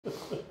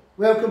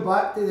Welcome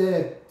back to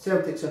the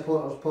Celtic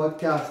Supporters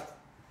Podcast.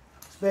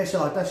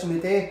 Special edition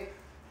today,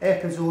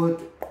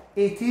 episode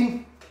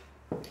 18,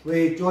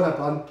 with John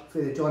Byrne for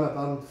the John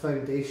Byrne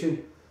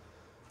Foundation.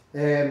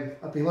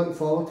 I've been looking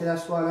forward to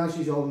this one, as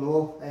you all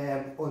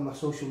know, on my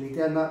social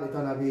media and that. We've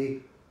done a wee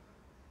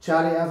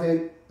charity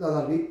event the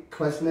other week,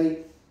 quiz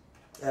night,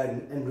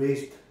 and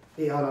raised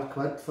 800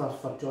 quid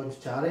for John's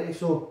charity.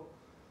 So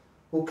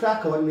we'll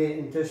crack on, mate,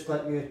 and just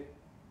let you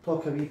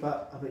talk a wee bit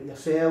about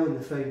yourself and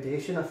the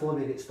foundation before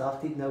we get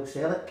started now,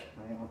 Celtic.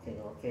 Right,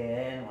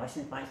 okay.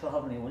 Listen, thanks for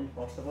having me on,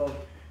 first of all.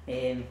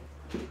 We've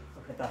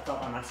had a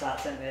couple of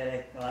mishaps in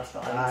the last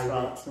couple of weeks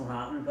where it's not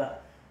happened,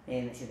 but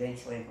it's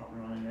eventually up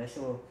and running now,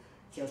 so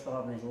cheers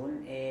for having us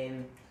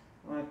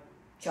on.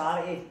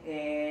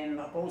 Charity,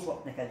 I've always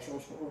worked in the kids'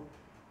 hospital,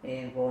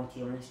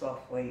 volunteering and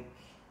stuff, like,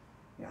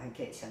 I think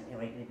it's into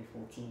like maybe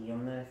 14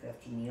 years now,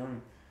 13 years.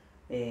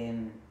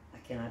 I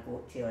kind of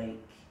got to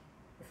like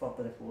the third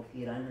or the fourth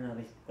year in, and I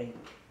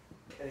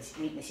was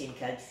meeting the same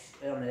kids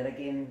there and there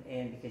again,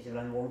 because they were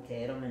in long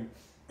term and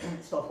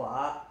stuff like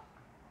that.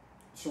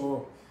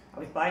 So I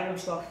was buying them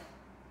stuff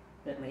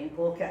at my own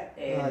pocket.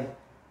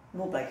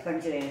 No big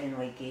things or anything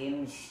like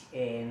games,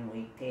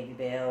 like teddy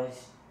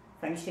bears,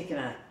 things to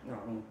kind of, you know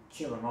what I mean,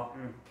 cheer them up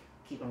and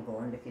keep them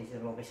going, because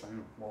they're obviously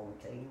a long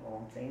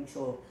time.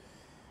 So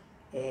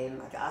I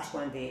got asked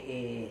one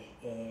day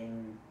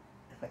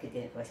if I could do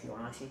it with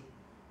my lassie.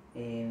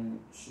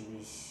 She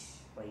was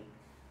like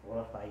 4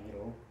 or 5 years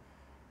old.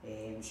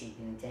 She'd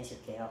been in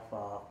intensive care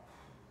for,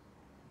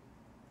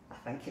 I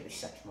think it was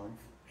 6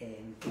 months.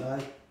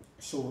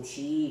 So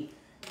she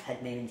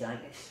had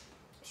meningitis,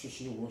 so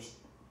she lost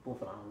both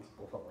her arms,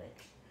 both her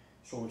legs.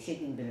 So she'd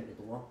been down at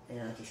the door, and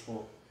I just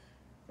thought,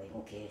 like,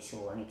 okay,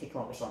 so I need to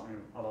come up with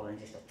something other than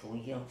just a toy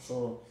here.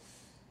 So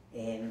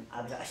I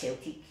was at a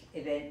Celtic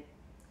event.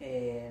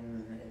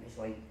 It was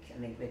like a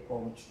night with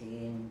Paul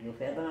McStay and Rio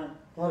Ferdinand.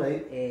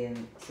 Alright.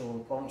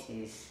 So Paul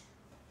McStay is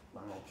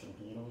one of my team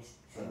heroes,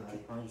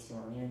 Celtic fans, you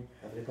know what I mean?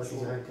 Everybody's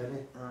a hand, isn't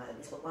it? It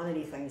was like one of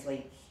these things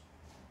like,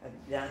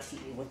 they asked you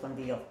to look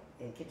under your,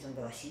 keeps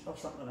under a seat or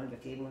something around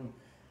your table, and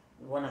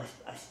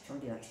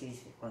somebody next to us,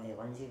 one of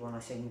Lindsay, when I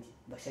signed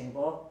the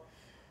signboard.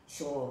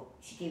 So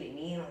she gave it to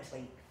me, and I was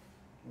like,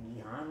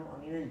 me hand,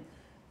 you know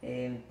what I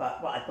mean?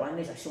 But what I'd done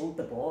is I sold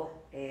the ball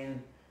to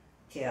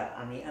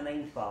a mate of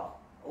mine for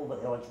over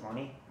the odds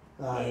money,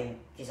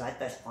 because I had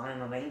this plan in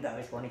my mind that I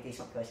was going to do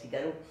something with this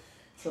girl.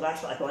 So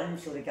that's what I done.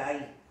 So the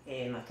guy,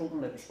 I told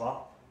him what it was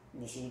for,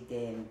 and he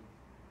said,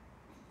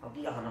 I'll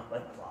give you 100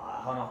 quid. I was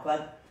like, 100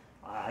 quid?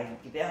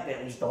 You better be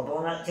at least double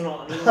on it, do you know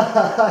what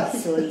I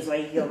mean? So he's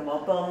like, you're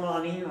mobile, you know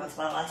what I mean? I was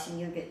like, listen,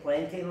 you get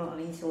plenty, you know what I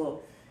mean?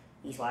 So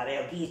he's like, right,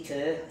 I'll give you 2.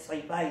 It's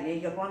like, by the way,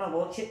 you're going to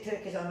watch it too,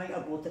 because I might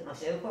have bought it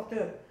myself or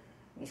 2.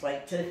 He's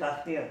like,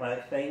 250, I was like,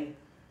 it's fine.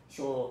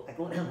 So I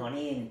got the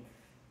money, and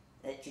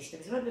it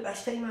was around about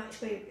this time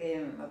actually,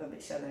 maybe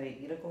about 7 or 8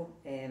 years ago.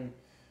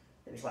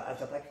 It was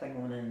a big thing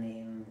on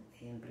in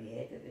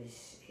Brehead. It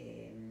was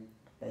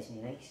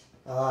Disney Nice.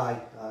 Aye.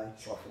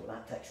 So I thought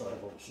that ticks all the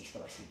boxes for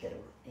this wee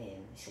girl.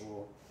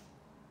 So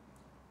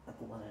I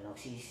got one of the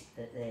nurses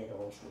at the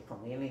hospital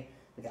come with me.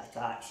 We got a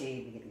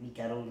taxi, we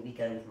get the wee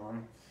girl's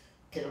mum,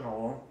 took them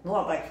along.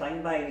 Not a big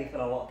thing, by the way, for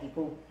a lot of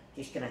people.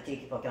 Just kind of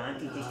take it for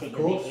granted, just take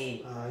your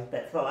mate.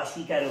 But for this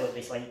wee girl, it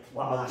was like,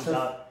 what was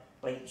that?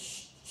 Like,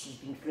 she's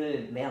been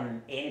through more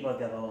than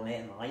anybody I've ever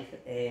met in my life.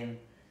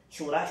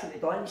 So that's what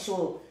we've done.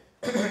 So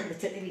we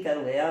took the wee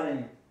girl there,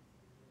 and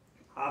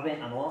I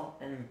went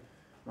and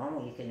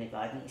normally you couldn't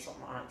drag me to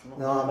something like that.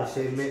 No, I'm the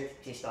same,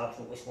 mate. Just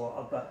absolutely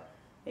slaughtered, but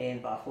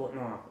I thought,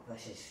 no,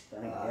 this is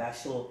going to be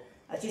this. So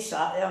I just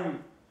sat there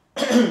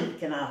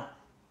and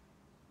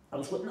I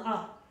was looking at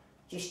her,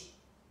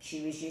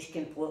 she was just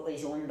completely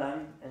zoned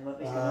in and what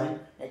was going on.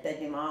 It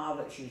didn't matter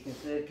what she was going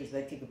through, because we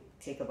had to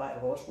take her back to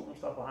the hospital and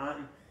stuff like that.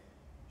 And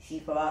she,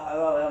 for that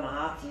hour and a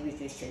half, she was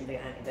just tuned right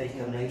into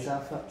Disney. So I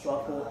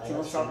thought, you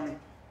know something,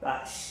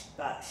 that's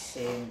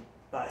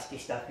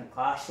just different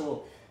class.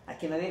 So I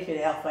came away from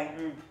there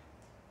thinking,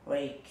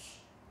 like,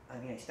 I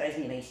mean, it's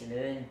Disney nice and new,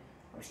 and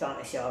I'm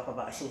starting to set up a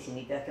bit of social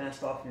media kind of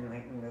stuff, and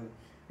thinking, well,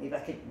 maybe I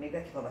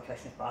could have a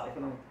Christmas party for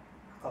them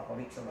a couple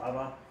of weeks or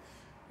whatever.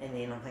 And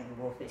then I'm thinking,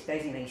 well, if it's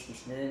Disney nice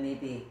just now,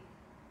 maybe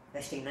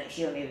this time next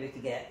year, maybe we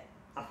could get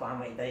a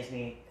family to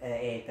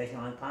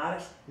Disneyland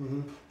Paris.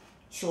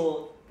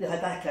 So we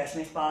had that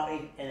Christmas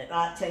party, and at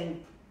that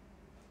time,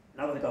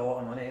 I would have got a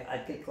lot of money. I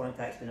had good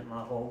contacts down at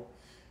my hall,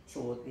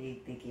 so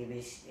they gave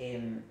us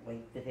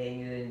like the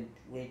venue, and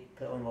we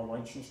put on our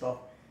lunch and stuff.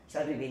 So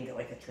every week got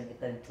like a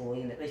 £20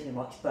 toy, and it wasn't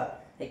much,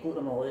 but it got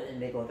them all out,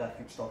 and we got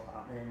different stuff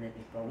happening, and it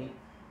was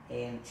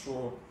brilliant.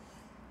 So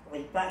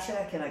like that's how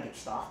I kind of get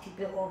started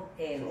with it all.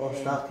 So all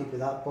started with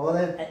that ball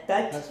then? It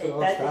did.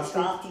 It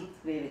started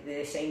with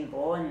the signed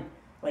ball, and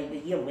like the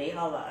year later,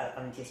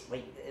 I'm just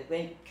like, it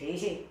went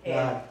crazy.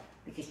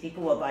 Because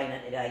people were buying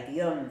into the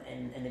idea,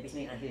 and it was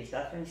making a huge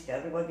difference to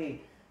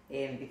everybody.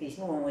 Because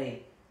not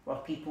only were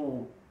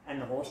people in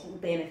the hospital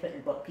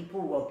benefiting, but people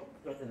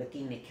were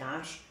getting the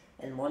cash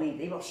and money.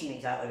 They were seeing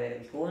exactly where it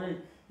was going.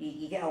 And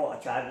you get a lot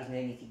of charities now,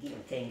 you could give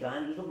them 10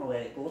 grand, you don't know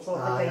where it goes all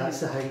the Aye, time. that's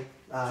the thing.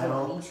 Aye, You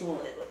know what I mean?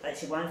 So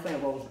it's the one thing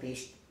I've always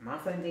based my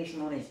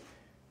foundation on is,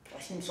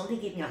 listen, somebody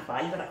gave me a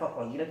fiver a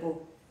couple of years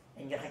ago,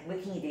 and you're like,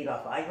 what can you do with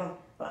a fiver?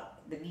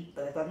 But the wee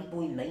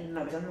boy in mine, and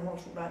I was in the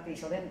hospital that day,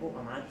 so I went and bought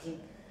my magazine,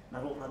 and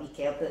I wrote my wee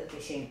care bit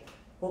just saying,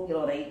 hope you're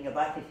alright and you're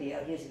back to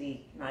theatre, here's the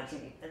wee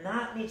magazine. And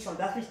that made some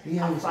difference.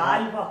 A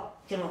fiver,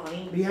 do you know what I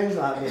mean? Wee things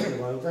like that make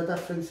the world a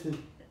difference. And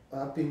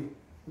I've been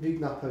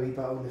reading up a wee bit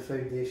on the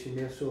foundation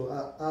there,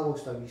 so I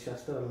lost a wee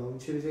sister when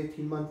she was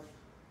 18 months.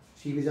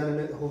 She was in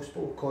and out the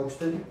hospital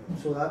constant,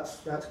 so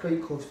that's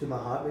quite close to my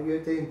heart what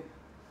you're doing.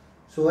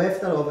 So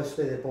after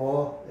obviously the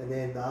ball and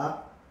then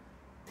that,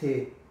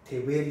 to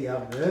where you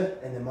are now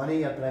and the money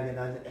you're bringing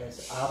in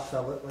is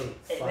absolutely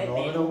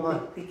phenomenal,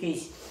 man.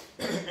 Because,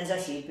 as I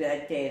said, we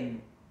had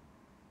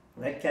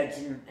kids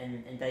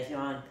in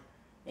Disneyland,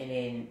 and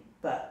then,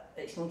 but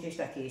it's not just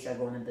a case of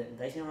going and doing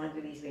Disneyland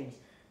with these things.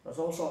 There's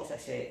all sorts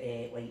of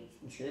like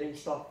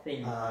insurance stuff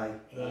and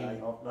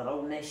their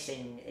illness,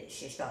 and it's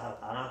just an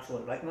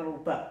absolute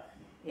rigmarole. But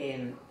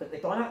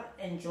we've done it,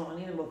 and do you know what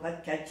I mean? We've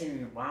had kids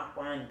in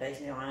Lapland,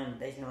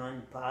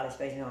 Disneyland, Paris,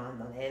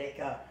 Disneyland,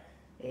 America.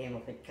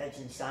 We've had kids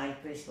in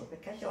Cyprus, we've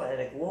had kids all over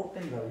the globe.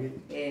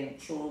 And,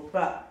 so,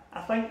 but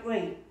I think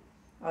like,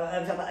 I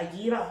was about a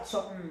year or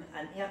something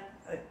into it,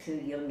 or 2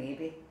 years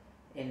maybe,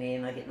 and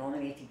then I get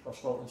nominated for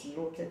Scotland's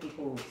Hero. Two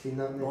people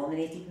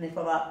nominated me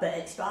for that, but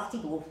it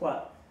started off with,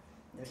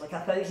 there was like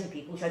 1,000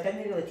 people, so I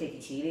didn't really take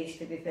it serious,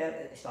 to be fair,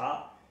 at the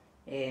start.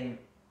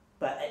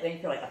 But it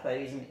went to like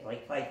 1,000,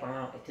 like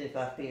 500 to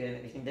 250, and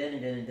it was going down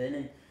and down and down,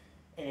 and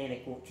then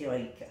it got to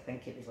like, I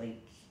think it was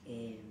like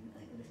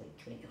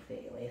 20 or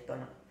 30 left on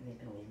it, I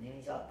don't know his name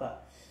is that,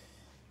 but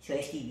so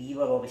STV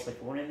were obviously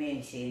phoning me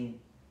and saying,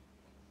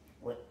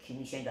 look, can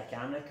you send a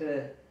camera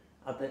crew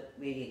about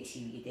where you get to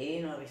see what you're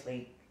doing? And I was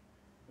like,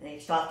 and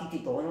it started to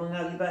dawn on me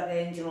a wee bit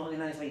then, do you know what I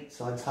mean? I was like,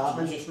 so it's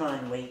happening. Jesus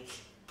man, like,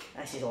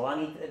 this is all I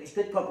need. It was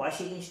good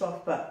publicity and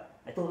stuff, but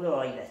I don't really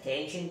like the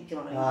attention, do you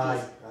know what I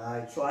mean?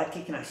 Aye. So I had to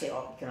kind of set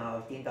up, I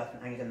was doing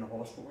different things in the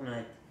hospital, and I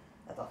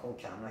had a full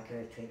camera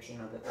crew traipsing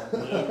about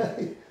all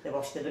day. They were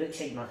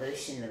outside my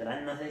house and they were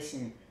in my house,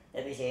 and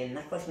it was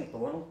Nicholas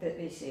McDonald, it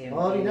was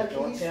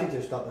Nicky, he's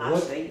just up the road.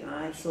 That's right,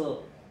 aye,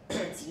 so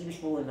he was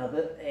going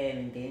about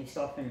doing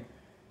stuff, and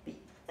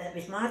it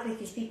was mad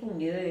because people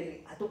knew,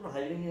 I don't know how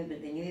they knew,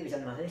 but they knew he was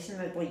in my house, and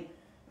they'd like,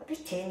 there was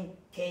 10,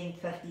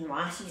 15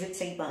 lassies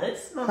outside my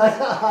house, and I'm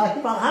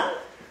like, for him,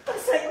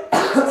 it's like,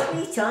 there's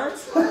no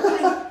chance,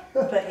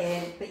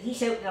 but he's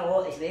helping a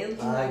lot as well, do you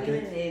know what I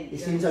mean? He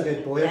seems a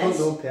good boy, I don't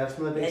know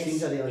personally, but he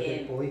seems a really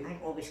good boy. I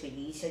think obviously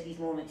he's had these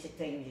moments at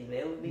times as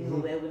well, we know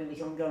well when he was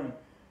younger, and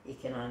he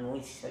kind of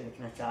knows how the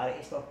kind of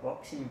charity stuff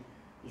works, and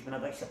he's been a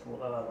big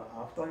supporter of what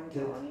I've done, do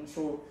you know what I mean?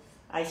 So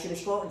I see the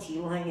Scotland's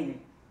Hero thing,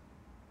 and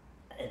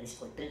it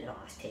was like down to the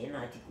last 10, I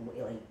had to go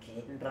to like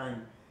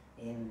Edinburgh,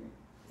 and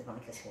the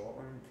Bank of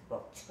Scotland were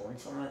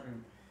sponsoring it,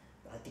 and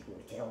I had to go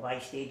to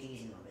televised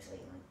stages, and I was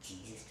like, oh,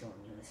 Jesus, do you know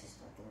what I mean? This is,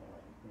 I don't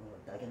know,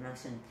 digging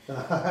this,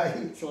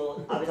 and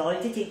so I was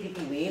allowed to take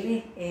people with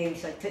me,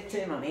 so I took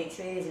two of my mates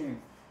with us,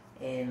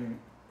 and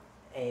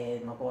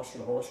my boss for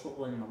the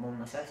hospital, and my mum and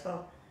my sister.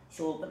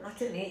 So, but my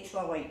two mates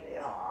were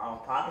like,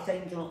 party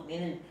time, do you know what I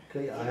mean?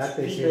 Great, I had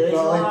to say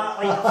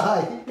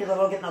like, they were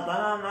all getting their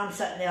dinner, and I'm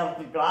sitting there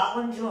with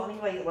Blackland, do you know what I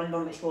mean? Like,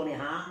 wondering what's going to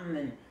happen,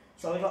 and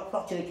so I was up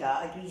for 2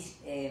 categories.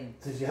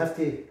 Did you have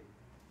to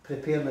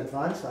prepare in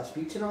advance for a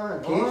speech and all that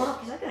in case? No,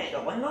 because I didn't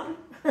have to win nothing.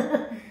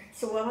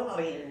 So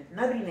I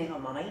never even went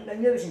on my mind, but I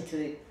knew it was in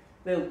 2.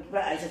 Well,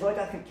 what it is, there's all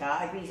different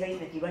categories, right?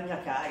 And if you win your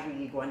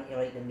category, you go into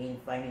like the main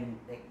thing, and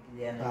like,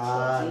 the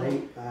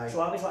next right.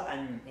 So I was like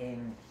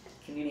in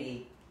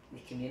community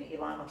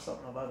land or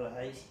something, or whatever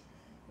it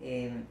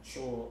is.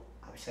 So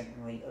I was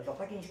thinking, like, I was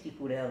up against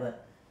people there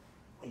that,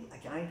 like,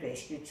 a guy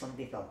rescued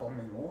somebody for a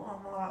burning motor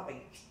and all that,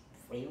 like,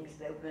 flames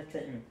building it,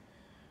 and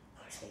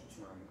I was like,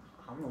 man,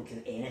 I'm not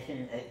doing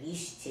anything, at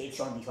least save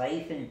somebody's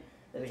life, and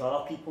there was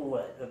other people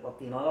that were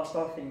doing other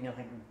stuff, and you're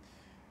thinking,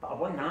 but I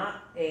won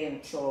that,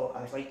 so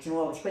I was like, you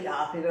know, I was quite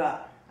happy with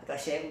that. I got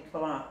settled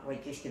for that,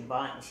 like, just going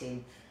back and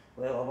saying,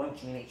 well, I won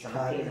community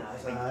champion, and I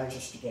was like,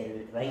 just to get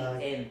it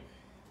right.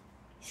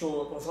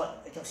 So I was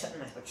like, just sitting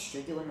in this big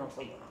studio, and I was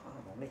like, I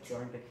don't know, maybe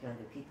 200,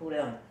 300 people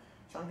there, and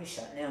so I'm just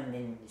sitting there, and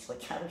then it's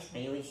like Carol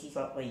Smiley, she's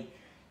up like,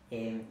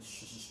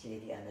 she's ready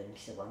to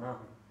announce the winner,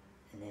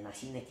 and then I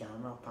seen the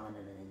camera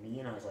panning in me,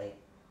 and I was like,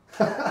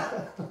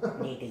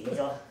 no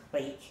danger,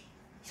 like,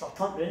 so I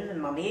turned round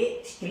and my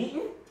mate's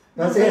greeting.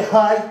 That's it,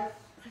 hi.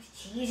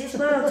 Jesus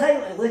man, I'm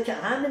trying to look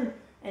at him,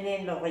 and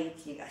then they're like,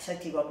 I said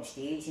to go up on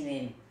stage, and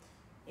then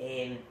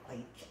like,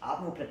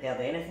 I've not prepared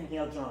anything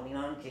here, do you know what I mean?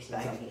 I'm just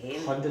trying to get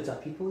home. Hundreds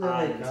of people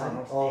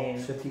there,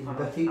 sitting and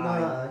bitty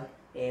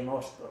and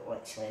all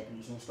like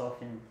celebrities and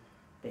stuff, and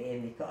but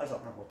they put us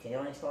up in a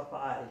hotel and stuff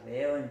like that as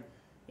well,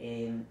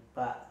 and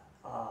but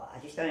I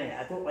just didn't,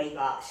 I don't like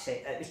that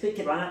set. It was good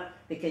to run it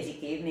because it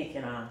gave me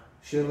kind of,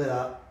 surely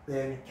that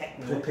then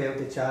propelled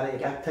the charity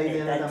big time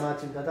then, I'd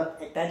imagine, did it?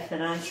 It did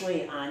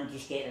financially, and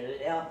just getting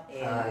it out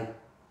there.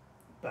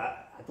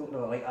 but I don't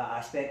know, like that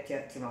aspect to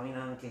it, do you know what I mean?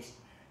 I'm just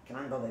come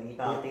under the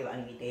radar, do what I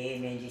need to do,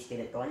 and then just get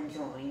it done, do you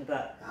know what I mean?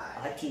 But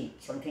I had to,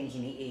 sometimes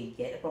you need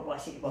to get the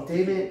publicity, but to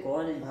keep it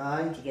going,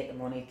 and to get the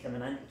money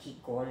coming in, to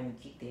keep going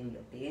and keep doing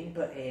what you're doing.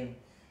 But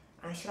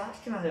so that's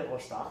kind of how it all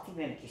started,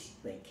 when it just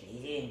went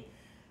crazy,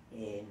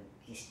 and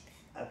just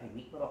every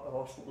week we're up the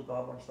hospital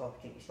door and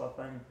stuff, taking stuff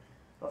in.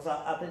 There's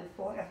about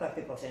 40 or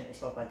 50% of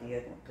stuff I do, I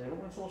don't put it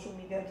on social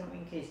media, do you know what I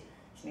mean? Because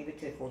it's maybe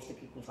too close to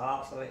people's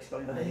hearts, or it's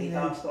under the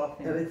radar stuff.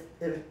 It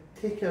would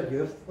take your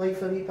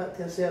life a wee bit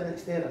to a certain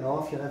extent, and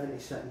off you're having to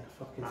sit on your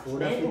fucking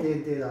phone every day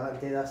and do that and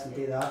do this and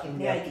do that.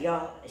 And the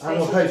idea, I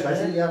know how busy you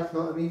are, you know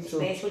what I mean?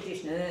 Especially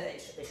just now,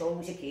 it's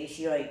always the case,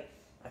 you like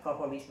a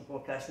couple of weeks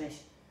before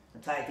Christmas,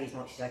 I'm trying to do as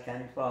much as I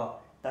can for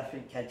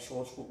different kids'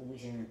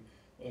 hospitals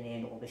and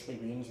then obviously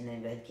Wayne's, and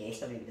then we had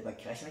guests with the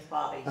big Christmas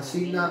party. I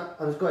seen that,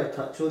 I was going to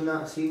touch on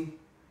that, I seen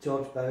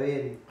George Bowie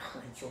and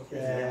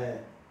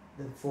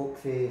the folk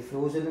for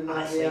Frozen and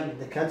that there, and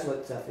the kids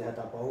looked as if they had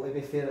a ball, to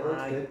be fair, it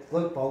looked good.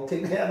 Looked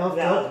Baltic right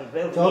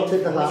enough, George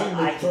took the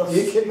hat and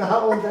you took the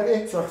hat on,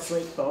 didn't he? George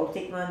liked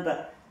Baltic, man,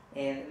 but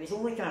it was the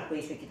only kind of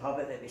place we could have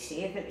it that was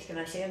safe, it was kind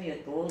of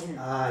semi-outdoors and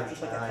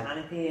just like a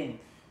canopy,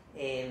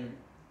 and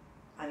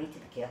I need to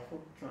be careful,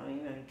 do you know what I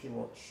mean? I need to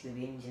watch the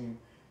Waynes and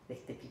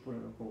the people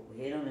that we've got with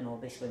them, and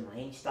obviously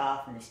my own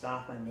staff and the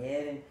staff in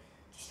there, and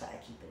just try to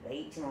keep it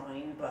right, do you know what I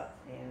mean? But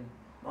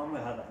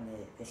normally I have it in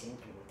the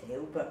Central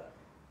Hotel, but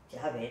to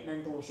have anything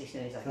indoors just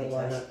now is a huge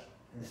risk.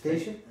 The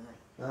station?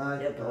 Aye.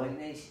 They're brilliant,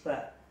 nice,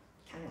 but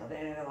can't have it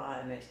anywhere like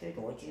that, and it's too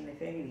dodgy, and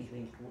if any of these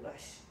Waynes got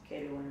this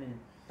carry on, and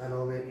I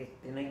know,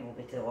 mate. They might not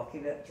be too lucky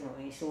with it, do you know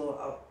what I mean?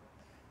 So,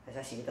 as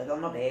I said, I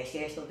done my best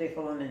yesterday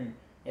for them, and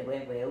it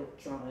went well, do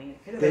you know what I mean?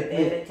 It could have been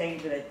better at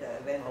times, but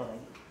it went alright.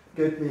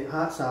 Good, mate.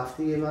 Hats off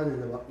to you, man,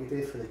 and the work you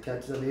do for the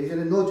kids is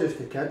amazing. And not just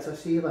the kids, I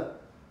see that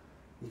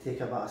you take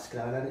a bit of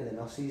scran into the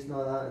nurses and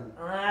all that. And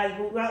aye,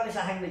 well, that was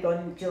a thing we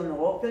done during the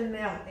lockdown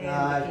there.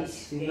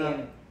 Because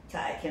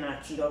try to kind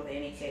of cheer up the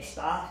NHS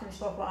staff and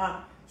stuff like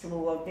that. So we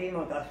were doing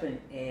all different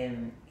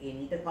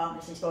A&E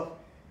departments and stuff.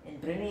 And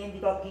Bruni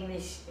ended up giving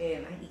us,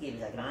 I think he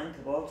gave us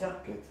 £1,000 towards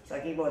it. good. So I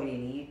gave all the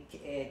A&E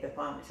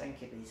departments, I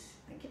think it was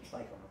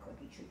 £500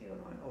 each week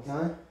or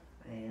something.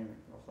 There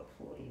was like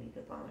 4 A&E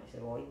departments,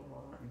 the Royal and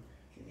all that, and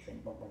she just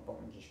went bum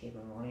and just gave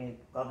them money,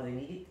 whatever they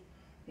needed.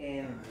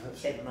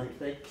 Sent them on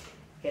food,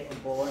 kept them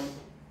going,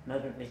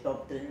 Melbourne was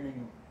dubbed in,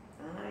 and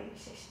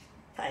it's just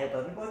to help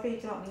everybody, do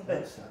you know what I mean?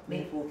 But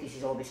main focus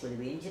is obviously the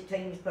range at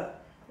times,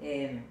 but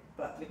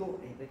we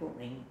don't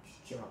mind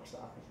cheering up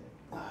staff as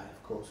well. Aye,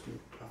 of course, mate,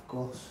 of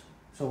course.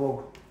 So,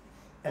 well,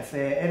 if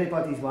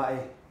anybody's want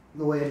to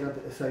know anything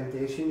about the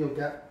foundation, you'll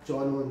get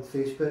John on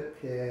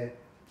Facebook,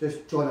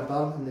 just John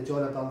Byrne and the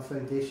John Byrne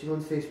Foundation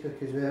on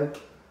Facebook as well,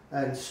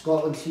 and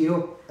Scotland's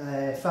Hero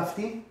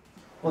 15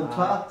 on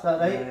Twitter, is that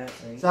right? Yeah,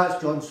 that's right. So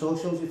that's John's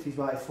socials if you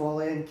want to follow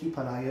and keep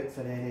an eye out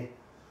for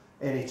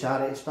any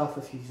charity stuff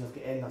if you've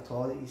got anything at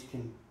all that you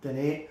can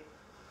donate.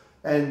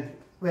 And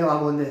well,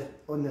 I'm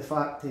on the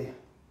fact of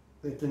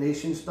the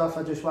donation stuff,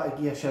 I just want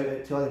to give a shout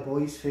out to all the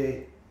boys for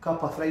a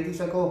couple of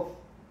Fridays ago.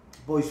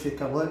 Boys for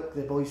Carluke,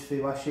 the boys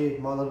for Wishy,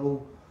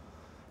 Motherwell,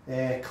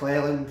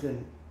 Cleland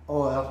and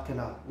all our kind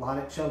of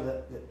Lanarkshire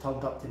that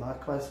turned up to my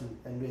quiz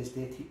and raised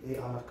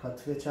 £800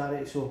 for the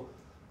charity. So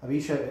a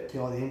wee shout out to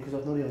all them because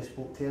I've not really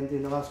spoke to them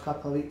in the last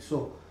couple of weeks.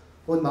 So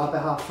on my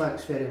behalf,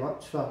 thanks very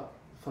much for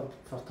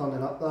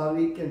turning up that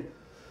week. And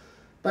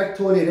big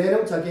Tony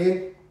Reynolds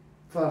again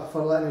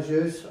for letting us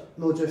use,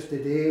 not just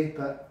today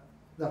but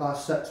the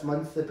last 6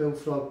 months, the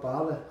Bullfrog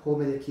Bar, the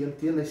home of the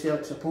Cairntee and the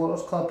Celtic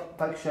Supporters Club.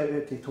 Big shout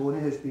out to Tony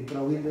who's been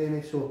brilliant with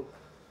me, so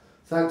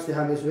thanks to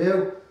him as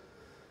well.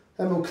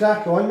 And we'll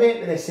crack on, mate,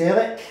 with the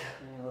Celtic,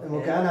 and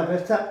we'll get in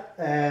about it.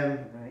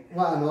 Right.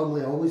 What I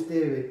normally always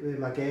do with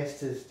my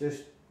guests is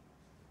just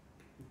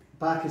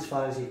back as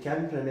far as you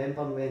can,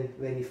 remembering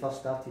when you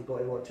first started got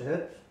to watch the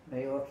hoops.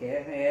 Right,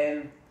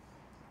 okay.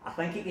 I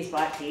think it goes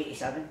back to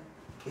 87.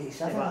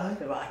 87,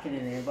 for what I can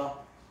remember.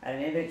 I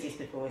remember it just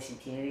before the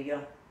centenary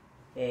year.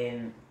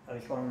 I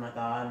was going with my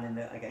dad, and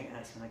then I think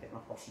that's when I got my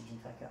first season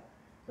ticket.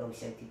 The old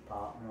Celtic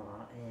Park and all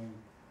that.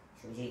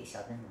 So it was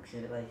 87, I'm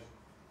sure it was.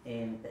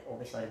 But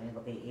obviously I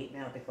remember 88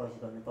 now because I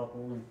done the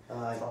double and stuff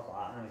like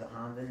that, and I was at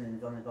Hampden and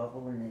done the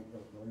double and they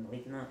won the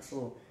league and that.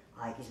 So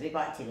it goes way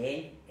back to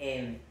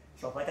then.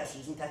 So I've had a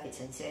season ticket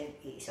since then,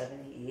 87,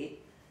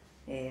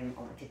 88,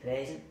 up to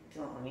present, do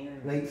you know what I mean?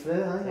 Right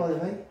through, aye, all the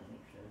way. Right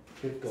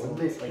through. Good going, So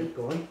mate, it's like good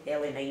going.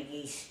 Early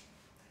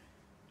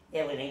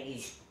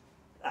 90s,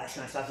 that's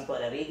when I started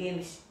going to away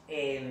games. I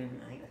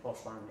think the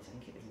first one was, I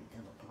think it was in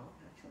Timber Park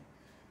actually.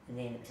 And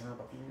then it was in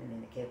Aberdeen, and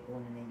then it kept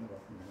going, and then you were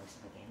from the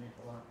list again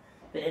after that.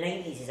 But the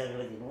 90s, as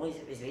everybody knows,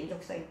 it was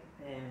Rangers time.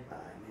 Do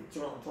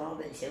you know what I'm talking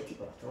about? The Celtic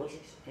were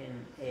atrocious.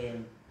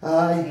 It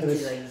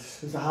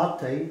was a hard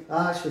time.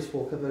 I actually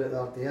spoke about it the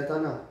other day. I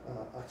done a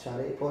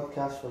charity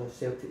podcast for the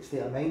Celtic State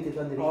of Mind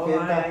on the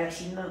weekend. I've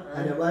seen that.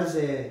 And it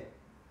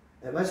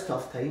was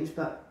tough times,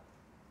 but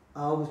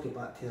I always go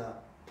back to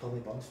that Tommy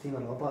Burns team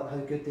and Robert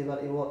and how good they were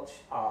to watch.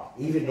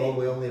 Even though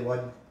we only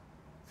won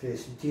for the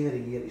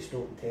centenary year to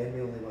Stoke 10,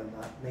 we only won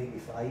that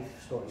 95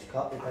 Scottish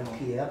Cup, we done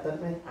Pierre,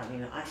 didn't we? I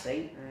mean, that's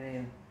right.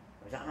 I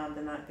was at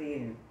Hampden that day,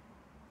 and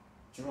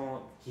do you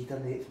know, He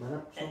done the 8th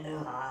minute, something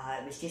like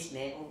that. it was just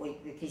mental,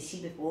 like, because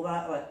see before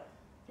that, like,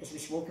 as we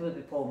spoke about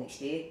with Paul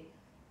McStay,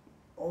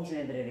 always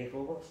remember the Ray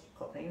Roberts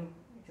Cup final. Do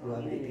you know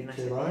what I mean? We missed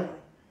it there.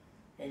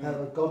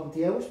 And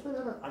Gordon Dallas been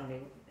in it.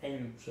 Unreal.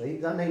 That's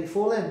right, that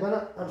 94 then,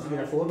 wasn't it? That was a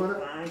 94, wasn't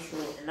it? Aye, so,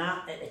 and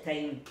that at the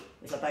time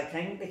was a big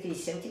thing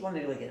because Celtic weren't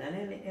really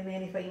getting in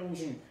many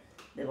finals and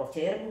they were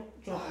terrible.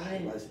 Do you know what I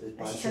mean? It was bad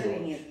This is to how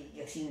when watch.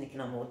 you're seeing the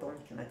kind of modern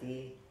kind of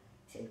day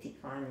Celtic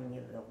fan and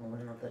you're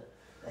moaning about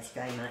this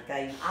guy and that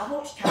guy. I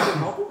watched Harry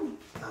Mullen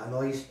I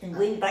know he's... and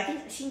Wayne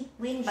Biggins. I've seen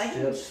Wayne Stuart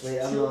Biggins.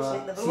 Slater,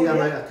 Stuart see the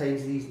amount of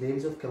times these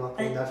names have come up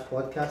on this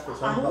podcast,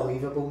 it's I know.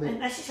 unbelievable, mate.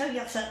 And this is how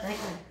you're sitting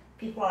thinking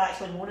people are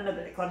actually moaning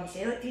about the current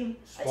Celtic team.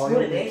 Spoiled, It's not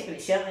the mate. best, but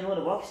it's certainly not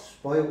the worst.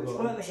 Spoiled Spoiled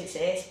rotten. with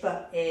success,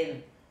 but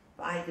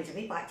I goes a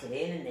way back to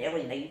then in the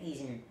early 90s,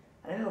 and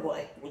I remember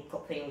what League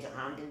Cup finals at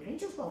Hampden.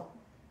 Rangers were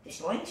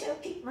destroying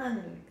Celtic,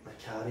 man.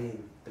 McCarry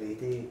and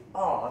Brady,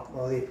 Oh,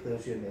 all the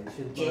players you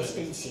mentioned. just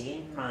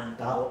insane, man.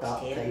 Dark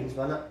terrible. times,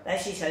 wasn't it?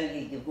 This is how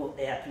you've got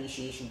the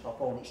appreciation for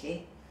Paul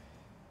McStay.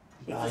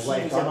 Because what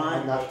he he was a done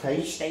man in that that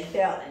he time. stayed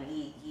there, and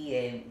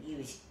he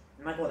was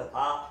middle of the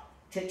park,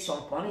 took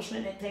some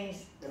punishment at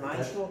times, the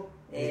maestro.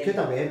 You could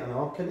have went and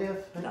all, couldn't you?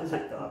 Could have Is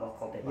picked it it up a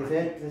club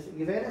at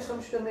Juventus,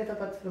 I'm sure, made a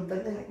bid for him,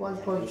 didn't they, at one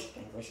point?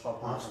 English club.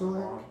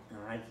 Arsenal,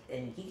 Aye,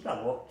 and he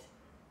got walked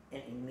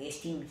into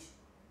most teams.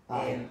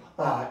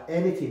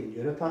 Any team in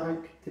Europe, I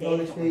think, to be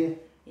honest with you.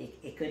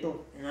 He could have,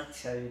 and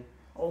that's how I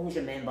always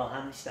remember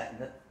him sticking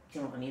it. Do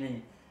you know what I mean?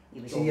 And he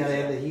was See, you're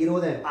the hero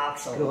then,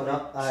 absolutely growing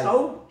up. Aye.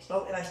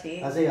 Still to this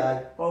day. Is he,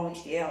 aye? Paul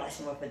McStay,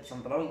 listen, we've had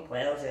some brilliant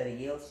players over the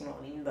years, do you know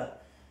what I mean?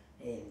 But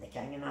the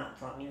king and that,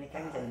 do you know what I mean? The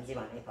king's an easy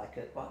one to pick up, do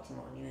you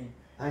know what I mean? And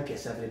I think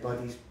it's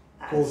everybody's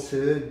that's-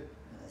 go-to.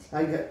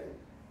 I get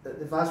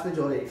the vast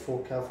majority of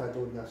folk I've had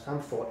on this.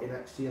 I'm 40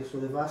 next year, so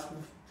the vast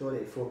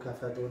majority of folk I've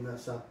had on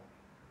this are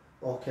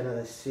all kind of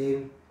the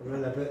same,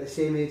 around about the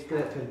same age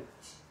group. And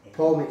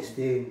Paul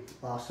McStay,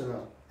 Larson,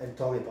 and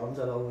Tommy Burns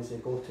are always the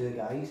go-to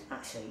guys.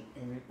 That's right,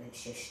 and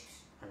it's just,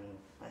 I mean,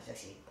 as I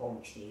say,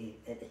 Paul McStay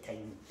at the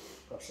time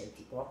for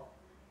Celtic were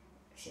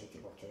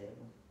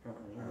terrible. You know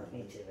what I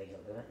mean? There's no two ways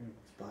about it. And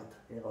It's bad.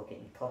 they were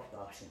getting puffed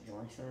off St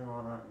Johnstone and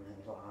all that, and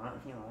things like that.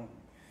 And, you know, like,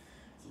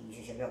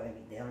 Jesus, you've got to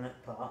be there in it,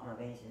 put up on a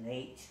Wednesday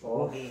night,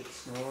 foggy,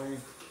 snowing,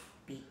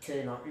 beat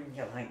 2-0.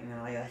 You're thinking,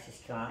 oh, yeah, this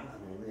is cracking.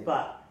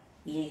 But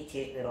you need to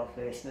take the rough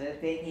with a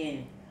smooth, don't you?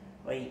 And,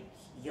 like,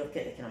 you look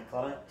at the kind of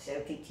current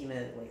Celtic team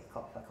like a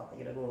couple of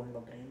years ago, and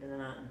we're grinding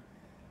and that. And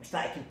we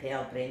started to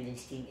compare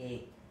Brendan's team to,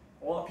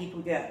 a lot of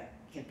people do it,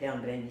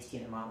 comparing Brendan's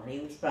team to Martin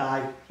Hale's,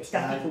 but it's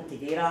difficult to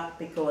do that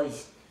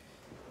because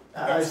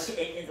they're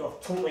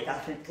totally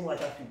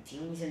different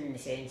teams in the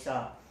sense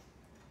that,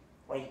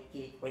 like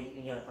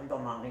when you're under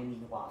Martin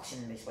Hale,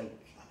 Larson was like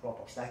a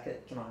proper stick out, do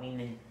you know what I mean?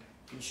 And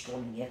he's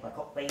scoring the FA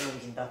Cup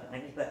finals and different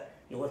things, but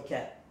you look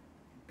at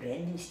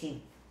Brendan's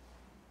team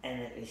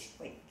and it was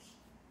like,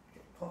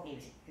 he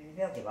was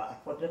very a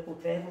quadruple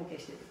treble,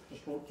 just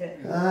spoke to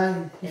it.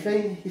 Aye,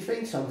 you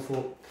find some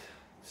folk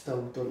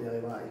still don't really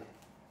want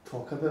to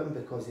talk about him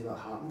because they were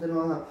happened and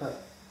all that, but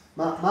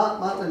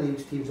Martin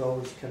Hale's team's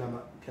always kind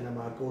of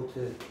my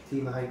go-to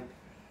team. I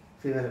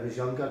think when I was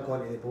younger,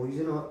 going to the boys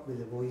and all, with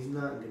the boys and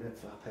that, and going out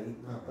for a pint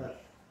and that,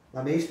 but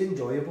my most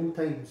enjoyable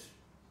times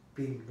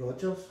been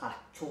Rogers. I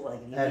totally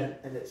agree.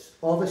 And it's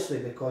obviously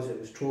because it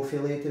was trophy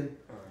laden,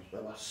 we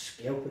were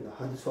scalping the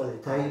hunts all the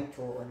time,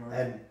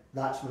 and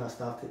that's when I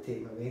started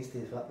taking my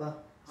Wednesdays with her.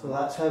 So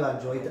that's how I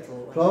enjoyed it.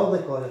 Probably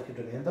because I could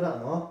remember it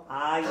and all.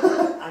 Aye,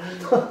 I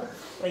mean,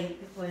 like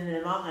when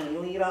the Martin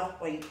Hale era,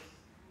 like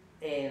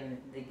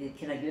the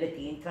kind of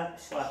European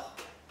trips, like,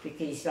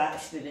 because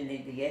that's when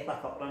the FA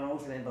Cup run, I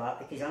always remember that,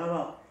 because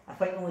I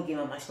think the only game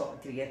I missed up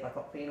into the FA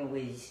Cup final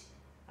was,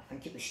 I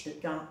think it was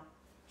Stuttgart.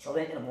 So I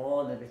went to them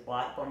all, and there was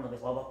Blackburn, there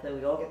was Liverpool,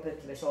 we all get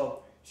put to this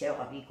all.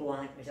 Celtic Vigo, I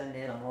think, was in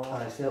there and all.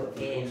 Aye, Celtic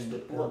Vigo,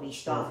 Boa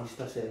Vista,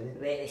 semi.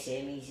 we went to the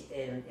semis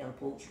in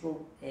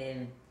Portugal.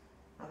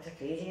 That was a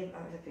crazy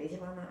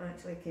one, that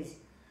actually, because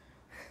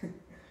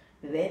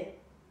we went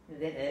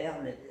there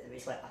and it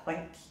was like, I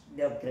think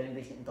their ground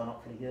was getting done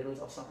up for the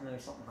Euros or something, there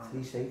was something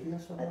happening. Three-sided or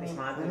something? It was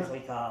mad, it was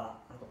like I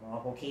don't know,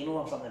 a volcano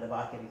or something at the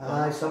back of the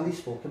Aye, somebody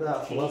spoke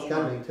about that, I can't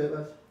remember who it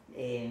was.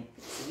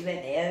 So we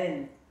went there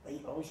and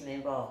like, I always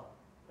remember,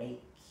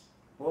 like,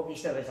 Boa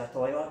Vista was a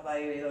toilet, by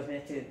the way, there was no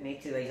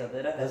two ways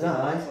about it. Was that,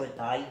 aye? Actually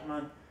died,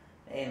 man.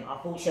 I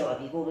thought Celtic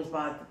Vigo was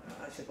bad,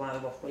 that's one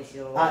of the worst places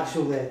I've ever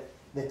Actually,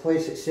 the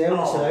place itself,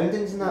 the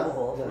surroundings and that,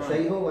 was it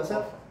Frighole, was it?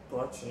 For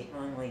God's sake,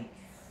 man, like,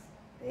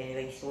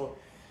 anyway, so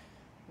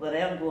we're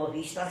there in Boa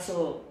Vista,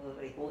 so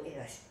we go to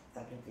this,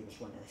 everybody was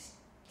going to this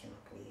kind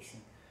of place,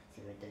 and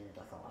so we went down with a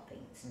couple of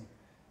pints, and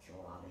so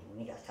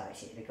we got a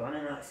taxi to the gun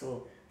and that,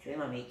 so with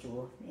my mate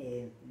Joe,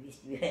 we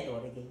went to all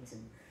the games,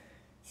 and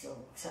so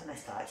we're sitting in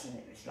this taxi, and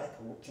it was red hot,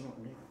 do you know what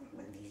I mean,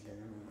 Wendy's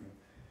dinner, and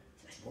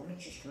so this woman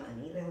just came out of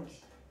nowhere, and was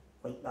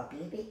like a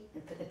baby,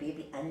 and put the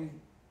baby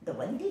in the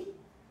windy.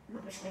 And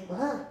I was like, What?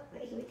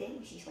 what are you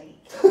doing? She's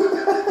like,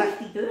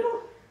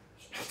 €50.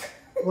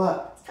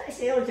 What? It's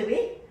 £20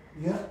 away.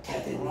 You're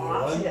kidding me,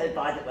 Oh, that's man.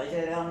 how bad it was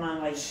there, man.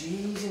 Like,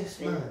 Jesus,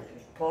 it man.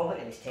 was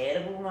poverty, it was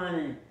terrible, man.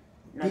 And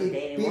never Beat,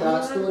 did beat anyone,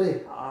 that man.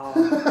 story.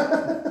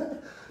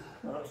 Oh,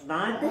 well, it was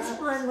madness,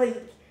 man.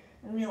 Like,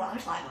 I mean, I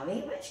was like,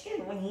 mate, what's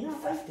going on here?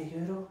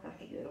 €50.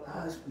 €50.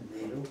 That's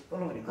mental. I don't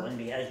know what it's going to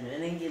be as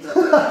many things,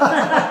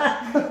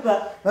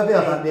 but Maybe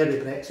I've had nearly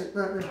Brexit,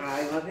 that.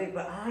 aye, maybe,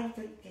 but I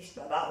think just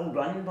that whole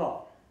run,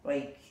 but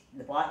like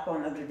the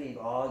Blackburn, everybody,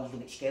 oh, you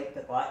get scalped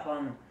at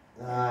Blackburn.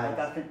 Aye.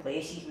 Different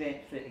places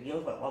went through the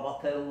years, like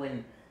Liverpool,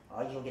 and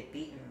oh, you'll get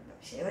beaten.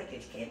 Celtic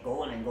just kept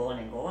going and going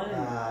and going.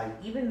 Aye.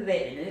 Even we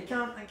went to Nou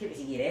Camp, I think it was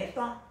a year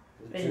after.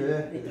 They When drew.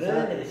 they drew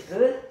and it was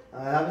through.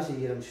 Aye, that was the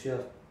year I'm sure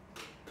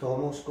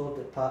Tomo scored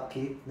at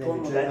Parkhead, then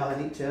Tomo we drew did.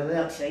 nothing each other.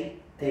 That's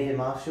right. David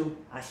Marshall.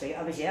 That's right,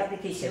 I was there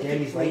because He Celtic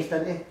gave his life,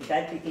 didn't he? He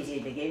did, because he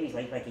gave his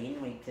life again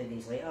like 2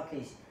 days later,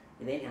 because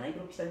he went to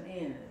Ibrox, didn't he?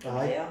 And I was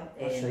Aye, there.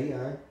 that's right,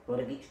 aye. Where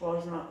the beach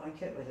was and that, I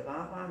think it was it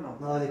that one or?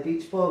 No, the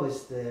beach ball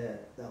was the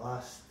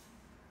last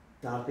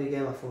derby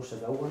game of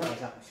Seville, wasn't it? Was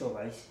that so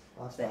was?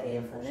 Last But derby I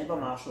of remember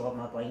Marshall having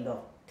a blinder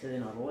 2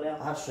 in a row there.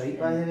 That's right,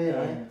 by the way,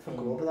 aye. And-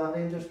 Forgot about that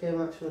Rangers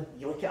game, actually.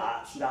 You look at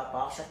that, see that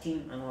Barca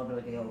team, I know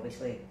everybody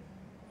obviously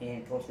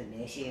talks about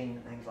Messi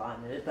and things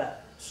like that now,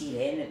 but see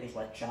then it was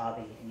like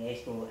Xavi,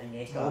 Iniesta,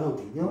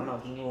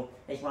 Ronaldinho.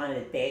 It's one of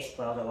the best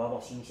players I've ever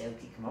seen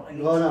Celtic come up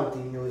against.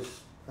 Ronaldinho's,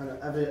 and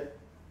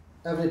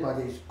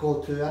everybody's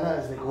go-to,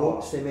 innit, is the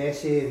GOATs, the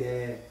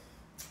Messi and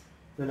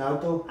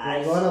Ronaldo.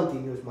 Aye.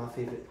 Ronaldinho's my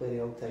favourite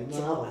player of all time,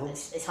 man. I love him.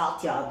 It's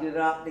hard to argue with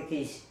that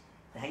because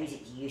the things that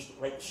he used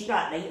to, like, see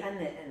that night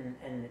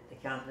in the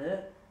camp now,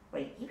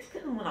 like, he was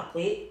putting them on a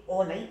plate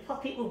all night for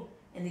people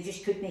and they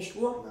just couldn't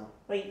score. No.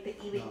 Like, but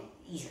he was, No.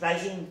 his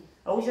vision,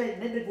 I always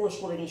remember the goal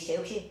score against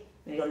Chelsea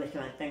when he got on the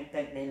kind of think,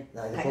 then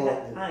Aye, the picked ball,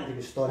 it. Aye. he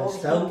was storing Ball was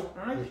still, good.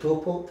 Aye. the toe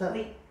poked it.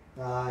 Like,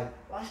 Aye.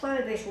 that's one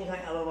of the best goals I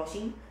think I've ever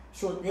seen.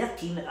 So their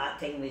team at that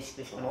time was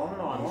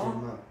phenomenal, I Amazing, know.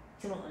 man.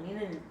 Do you know what I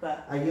mean?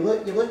 But Aye,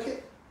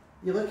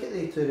 you look at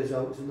the two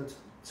results, and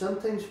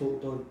sometimes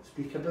folk don't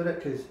speak about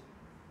it because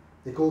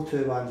the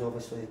go-to one's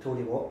obviously the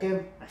Tony Watt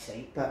game, that's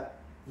right. but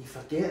you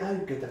forget how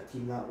good a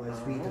team that was.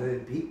 We drew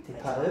and beat to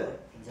put out,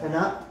 Exactly. and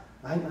that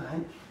I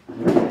don't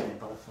remember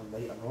if I'm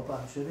right or not, but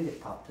I'm sure we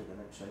get papped to the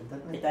next round,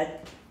 didn't we? They did.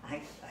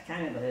 I can't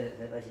remember who it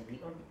was that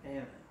beat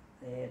them.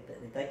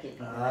 But they did get beat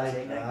the next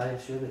round. Aye,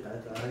 sure we did.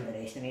 Aye.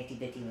 Underestimated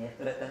the team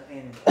after it, didn't they?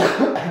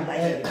 And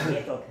actually,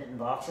 they kept hitting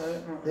Barca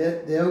out.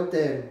 The old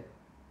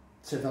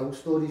Seville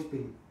story's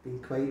been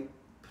quite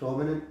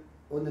prominent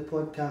on the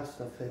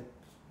podcast. I've heard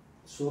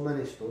so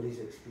many stories,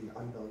 it's been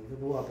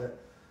unbelievable about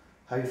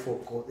how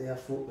folk got there,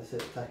 folk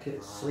without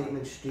tickets, sleeping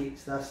in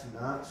streets, this and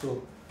that.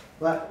 So,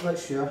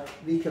 what's your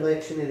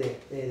recollection of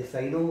the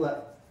final?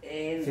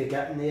 For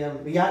getting there,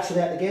 were you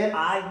actually at the game?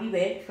 Aye, we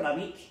went for a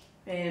week.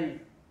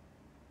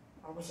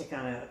 Obviously,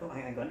 I don't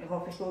think I got into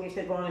hockey stories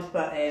to be honest,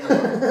 but we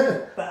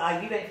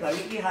went for a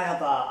week. We hired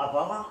a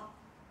villa.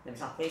 There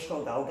was a place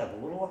called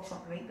Algaboro or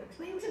something, right? It was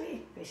miles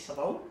away, it was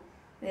Seville.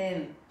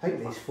 I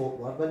think these folk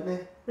were, weren't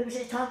they? It was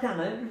at Tapia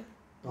Mountain.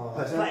 Oh,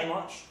 is Pretty it?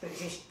 much, but it's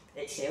just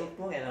itself,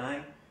 don't get me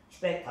wrong,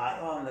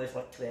 spectacular, and there was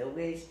like 12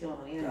 days, do you know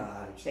what I mean?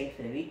 Aye. Stayed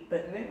for the week,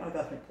 but we went to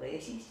different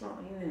places, do you know what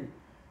I mean?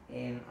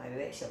 And I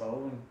went to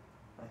Seville, and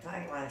I tried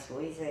to get one of the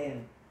stories.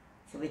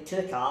 So we had 2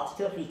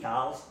 or 3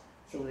 cars,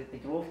 so we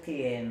drove to,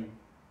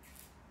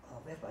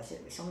 where was it?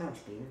 It was somewhere in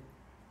Spain.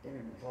 It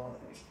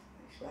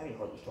was very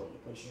hot,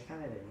 places, I can't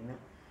remember the name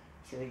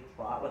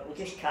of it. So we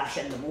just crash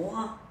in the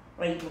motor,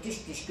 right, we'll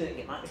just go to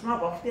get back. It was my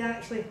birthday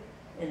actually,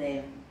 and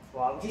then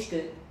we'll just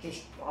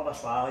have a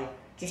swally,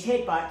 just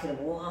head back to the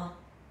motor,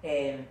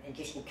 and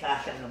just go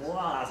crash in the motor.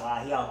 I was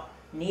like, here,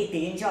 no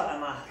danger,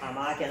 am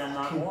I getting in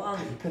that motor?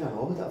 Keeping it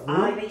all with that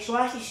Aye, right, so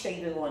I actually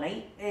stayed out all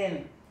night.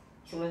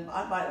 So when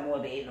I back to the motor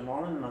about 8 in the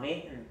morning, my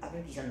mate, and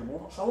everybody's in the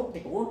motor, so I opened the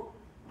door.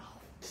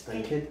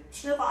 Stinking.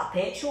 Smelled like a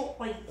pet shop,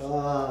 like,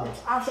 Ah.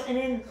 it's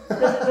absolutely, and then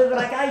there were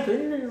a guy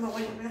doing, and we're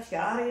like, where's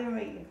Gary? And I'm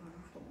like, I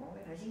don't know,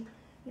 where is he?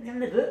 He's in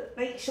the boot,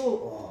 right, so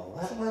Oh,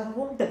 so what? I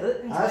opened the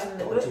boot, and That's he's in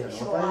the dodgy boot,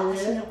 so enough, I eh?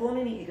 said, you're going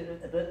to need to get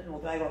out the boot, and we'll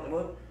drive up the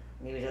road.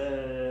 And he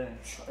was,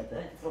 shut the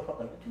boot, throw up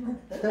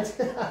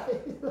the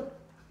boot.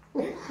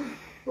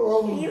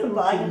 Oh, Even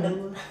banging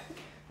the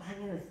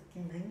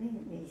thing,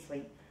 and he's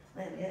like,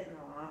 let me hit,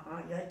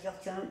 you had your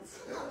chance.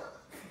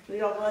 We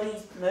are bloody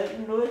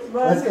mountain roads,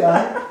 man. That's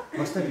it,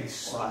 must have been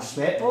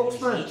sweat box,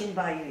 He was man. raging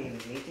by you, he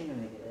was raging,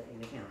 and he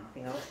was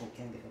happy. I was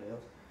looking for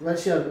else.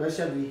 What's your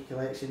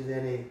recollections of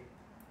any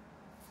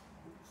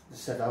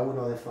Seville and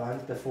all the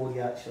fans before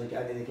you actually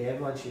get into the game,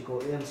 once you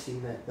got there and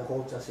seen the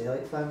hordes of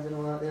Celtic fans and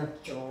all that there?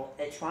 So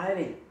it's one of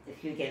the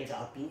few games that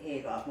I've been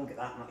to that I've not got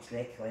that much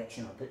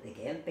recollection about the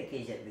game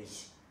because it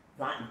was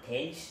that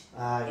intense.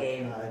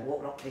 Aye.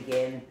 Walking up to the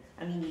game,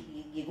 I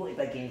mean, you go to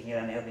big games and you're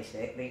a nervous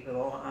wreck, right, with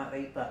all that,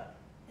 right, but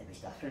it was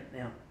different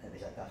there. It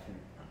was a different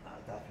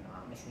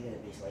atmosphere.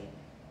 It was like,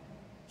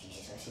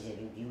 Jesus, this is a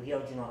real deal here,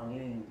 do you know what I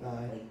mean?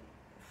 Aye. Like,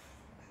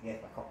 yeah,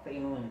 a cup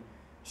final, and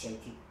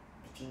Celtic,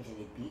 the teams that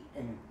they beat,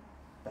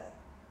 but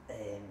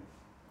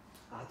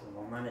I don't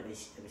know, man, it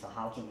was a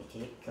hard game to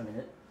take coming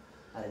out.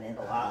 I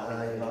remember that,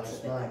 when we were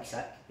absolutely big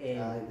sick. It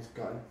was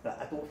gutting. But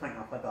I don't think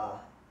I've had a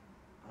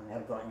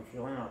nerve-gutting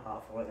feeling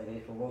apart from what the way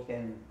forward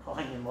game. I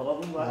think the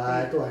Motherwell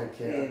back. I don't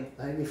think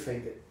I think we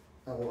find it,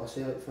 a lot of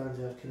Celtic fans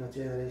are kind of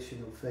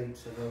generation will find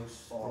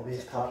themselves the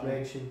most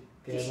heart-wrenching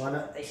game, wasn't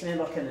it? I just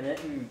remember coming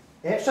out and...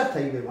 Extra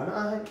time we won it,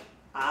 I think.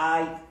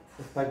 Aye.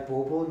 With Big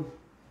Bobo and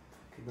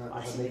that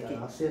never made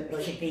an ass of it.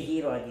 We could be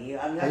here all day.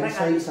 I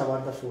hindsight's a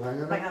wonderful thing, I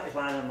isn't think it? that was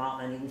one of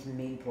Martin O'Neill's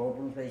main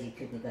problems, was he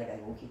couldn't dig a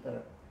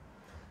goalkeeper.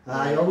 He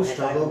always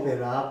struggled with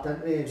Rab,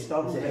 didn't he?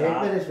 Was it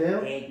Edmund as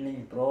well?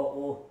 Edmund,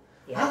 Brotto.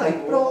 I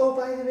like Brotto,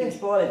 by the way. He was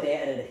probably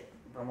better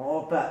of them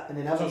all, but... And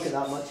he never got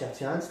that much of a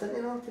chance, didn't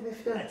he, to be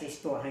fair? I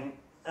just don't think...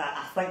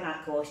 I think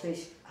that cost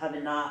us,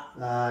 having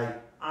that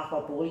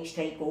hyperbolic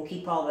type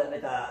goalkeeper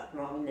with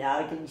the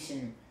arrogance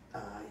and...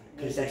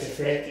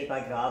 disrespected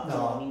by Grab,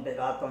 but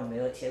Grab done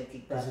well at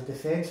Celtic. There's a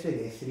defence with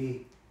the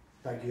three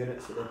big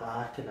units at the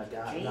back and a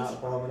gap and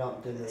that bombing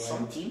up and down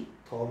the line.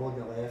 Tom on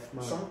the left,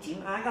 man. Some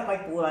team. I got a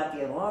big ball that day.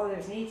 There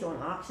was no John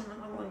Hartson.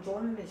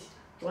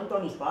 John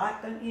done his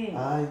back, didn't he?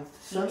 Aye.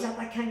 He was a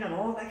big king and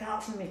all. Big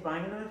Hartson was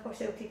banging on it for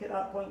Celtic at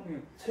that point.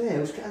 Who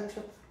else got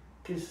injured?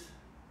 Because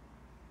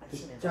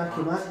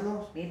Jackie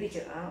McNamara. Maybe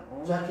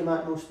Jackie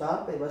McNamara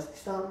started, but he wasn't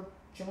starting.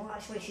 Do you know,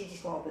 actually, she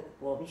just got about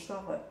the Bobby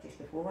stuff just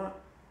before that.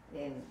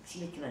 She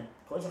kind of,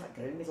 because of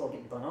the ground was all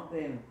getting done up,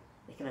 the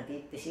kind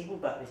of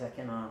disabled bit was a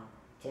kind of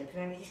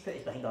temporary. He just put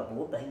us behind our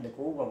board, behind the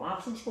goal where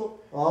Larson scored.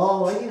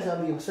 Oh, right, was that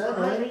what you were saying,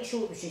 right?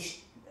 So it was just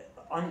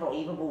an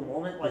unbelievable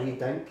moment. What do you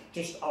think?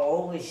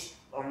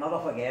 I'll never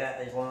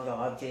forget it as long as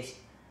I live. Just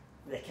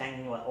the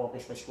king,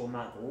 obviously scoring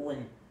that goal,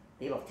 and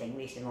they were time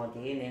wasting all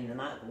day, and then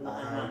that goal,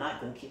 and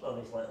that goalkeeper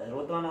was like the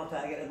roadrunner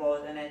trying to get the ball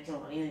at the net. You know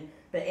what I mean?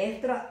 But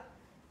after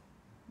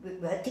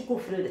it, we had to go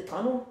through the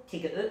tunnel to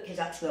get out because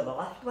that's where the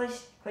lift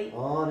was. Right.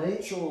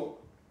 So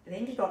we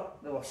ended up,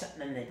 we were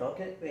sitting in the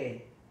dugout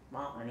with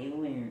Mark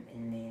O'Neill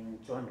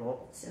and John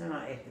Robertson and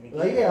that after the game.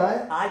 Right,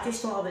 yeah. I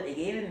just thought about the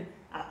game, and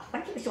I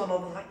think it was John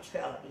Robertson.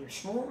 He was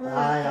smoking. He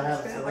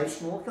was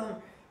smoking.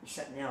 He's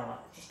sitting there,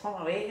 just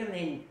talking away to him, and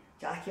then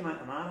Jackie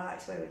McNamara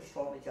actually, we just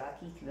talked to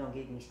Jackie, came on and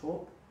gave me his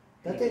talk.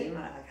 Did he?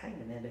 I can't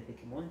remember if he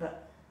came on,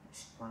 but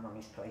it's one of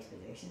his prized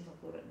possessions.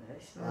 I've got it in the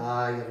You're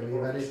house. really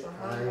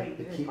winning.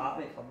 You didn't part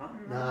of it for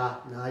nothing.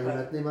 Nah, you're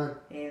winning,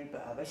 man.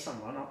 But I wish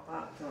some run up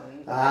that, do you know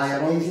what I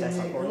mean? Amazing,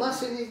 mate. And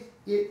listen,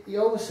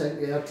 you always think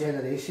with our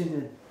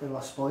generation, and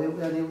we're spoiled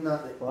with anything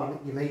that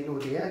you might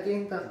not do it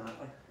again, but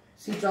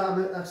see,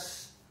 drama out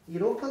this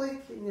Europa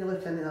League, and you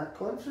look into that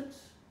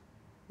conference,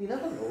 you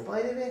never know,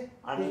 by the way.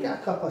 You get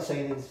a couple of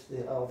signings,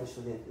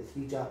 obviously the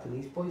three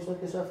Japanese boys,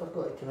 like as if I've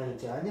got to come in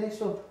January,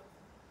 so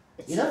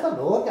you never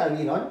know, get a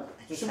wee run.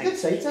 Some good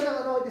sides in it,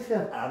 I know, to be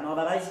fair. I know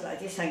there is, but I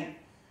just think,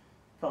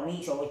 for me,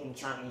 it's always been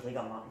Champions League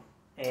or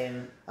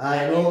nothing.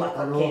 I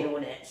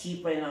know.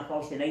 See, playing on a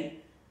Thursday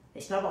night,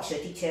 it's never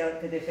suited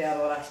Celtic, to be fair,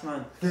 or this,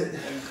 man.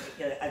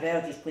 I'd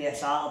rather just play a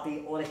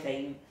Saturday all the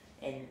time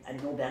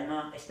and no be in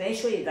that,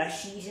 especially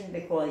this season,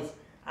 because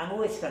I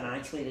know it's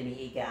financially they need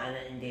to get in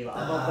it and do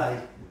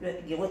whatever,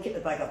 but you look at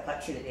the bigger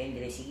picture at the end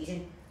of the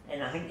season,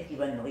 and I think if you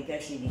win the league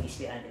this year, you get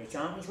straight into the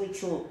Champions League,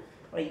 so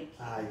like,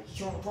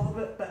 you want to talk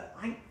about, but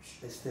I think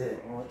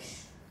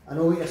I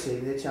know what you're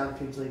saying, the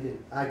Champions League,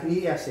 I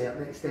agree to a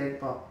certain extent,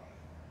 but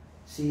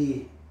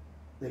see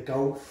the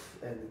golf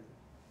and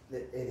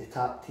the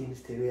top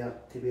teams to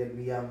where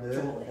we are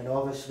now, and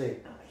obviously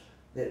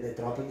the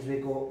drubbings we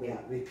got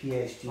with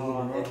PSG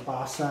and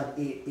Barca,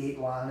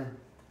 8-1 and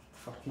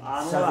fucking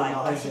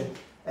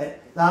 7-0.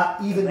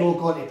 That, even though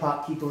going to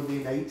Park on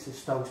the nights is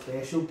still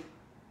special,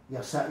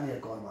 you're sitting there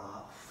going,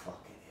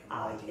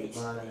 it's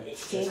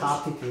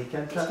hard to take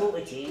into it. It's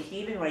totally changed,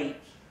 even like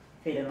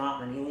for the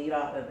Martin O'Neill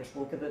era that we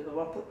spoke about,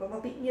 we were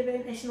beating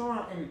Juventus and all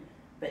that,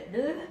 but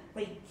now,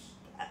 like,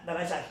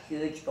 there is a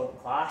huge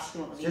big class,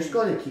 you know what I mean? It's just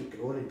going to keep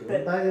growing and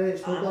growing, by the way,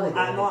 it's not going to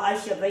go. No,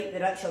 as you're right, the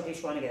rich are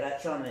just going to get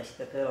richer and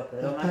the poor are poor,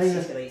 and that's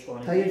just the way it's going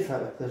to be. Paying for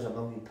it, there's £1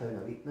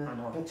 million a week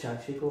now, good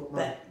chance you got,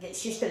 man. But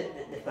it's just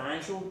the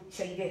financial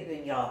side of it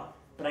when you're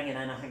bringing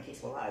in, I think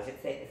it's what, is it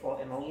 30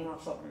 40 million or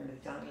something in the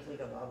Champions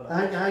League or whatever?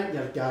 I think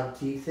you're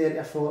guaranteed 30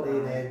 or 40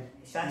 and then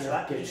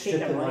you get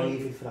stupid money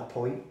even for a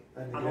point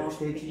in the group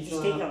stages. You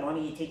just take your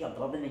money, you take your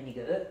drubbing and you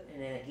get out,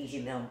 and then it gives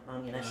you more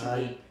ammunition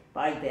to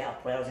buy better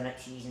players in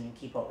next season and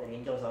keep up the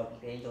Rangers or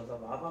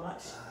whatever.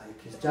 That's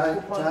because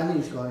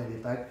January's going to be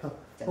big.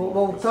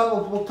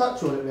 We'll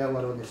touch on it while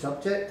we're on the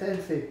subject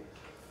then.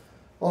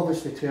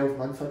 Obviously 12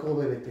 months ago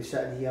we would be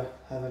sitting here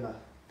having a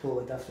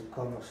totally different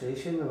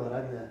conversation. We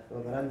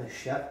were in the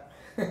shit.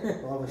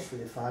 Obviously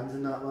the fans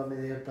and that weren't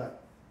there,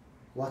 but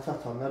what a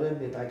turnaround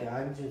with big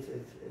hands.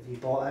 Have you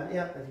bought into it?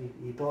 Have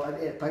you bought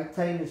into it big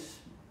time, as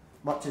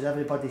much as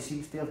everybody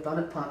seems to have done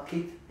it, Pat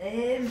Keith?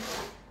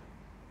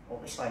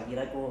 Obviously a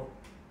year ago,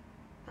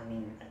 I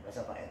mean, it was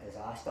a bit of a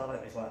disaster, but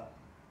it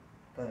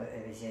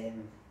was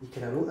You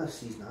could have wrote this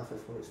season off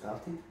before it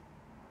started.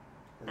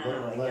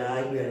 Look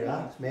where we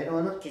are, it's mental,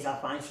 isn't it? Because I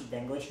fancied the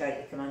English guy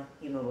to come in,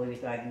 even though he was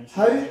dragging his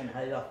How? season and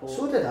how I thought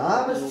So did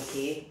I. he was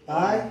okay.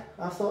 Aye,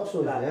 I thought so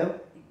as but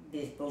well.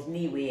 There's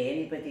no way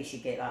anybody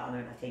should get that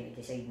amount of time to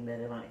decide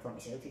whether they want to come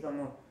to Celtic or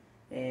not.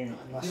 If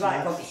you want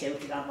to come to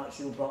Celtic that much,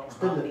 you'll block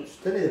the heartbeats.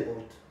 Still the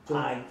board.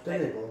 Aye, still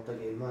the board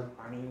again, man.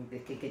 I mean, we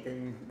could get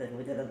in the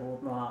road of the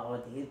board and all that all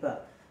day,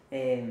 but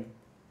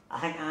I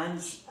think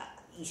Ange,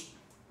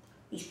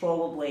 he's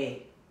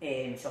probably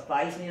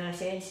surprised me in a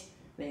sense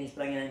when he's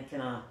bringing in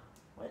kind of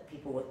like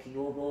people like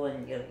Kyogo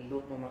and you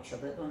don't know much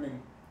about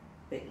them,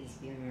 but he's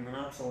been an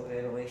absolute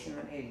revelation,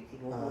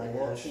 Kyogo,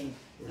 watching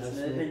his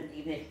movement,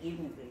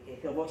 even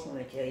if you're watching on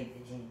the telly,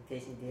 it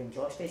doesn't do him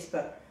justice,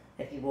 but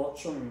if you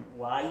watch him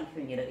live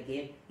when you're at the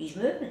game, his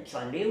movement's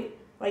unreal.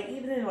 Like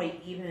even in the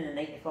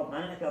 93rd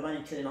minute, if you're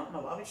running 2-0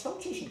 or whatever, it's still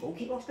chasing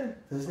goalkeepers down.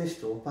 Isn't he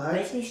stop?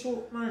 Isn't he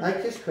stop, man? I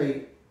think it's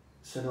quite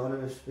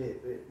synonymous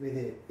with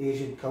the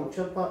Asian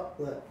culture, but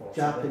like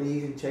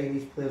Japanese and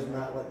Chinese players and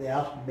that, like they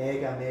are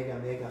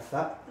mega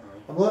fit.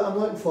 I'm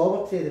looking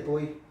forward to the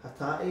boy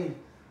Hatati and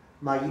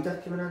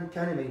Maeda coming in.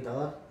 Can't mind the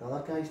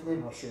other guy's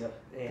name. Oh sure.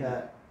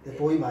 The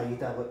boy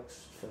Maeda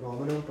looks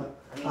phenomenal, but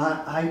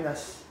I think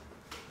this,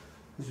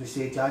 as we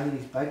say,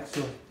 January's big,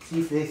 so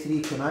see if they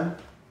three come in,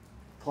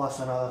 plus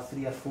another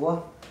 3 or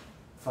 4,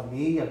 for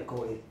me you've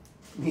got to,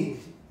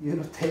 you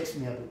were texting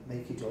me about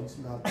Mikey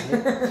Johnson that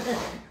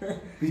day.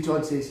 B.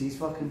 John says he's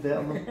fucking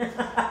better than him.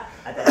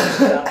 I didn't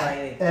see that by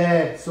the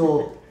way.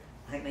 So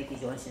I think Mikey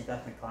Johnson's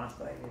different class,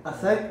 by the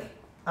way.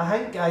 I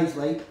think guys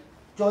like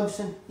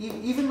Johnson,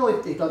 even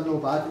though he done no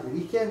bad at the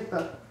weekend,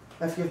 but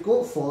if you've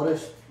got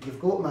Forrest, you've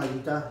got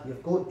Maeda,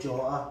 you've got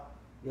Jota,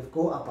 you've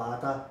got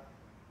Abada,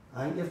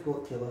 I think you've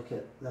got to look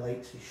at the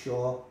likes of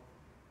Shaw,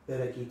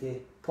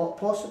 Uragide,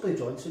 possibly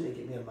Johnson to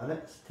get more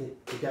minutes to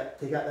get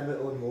them out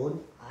on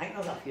loan. I think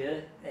there's a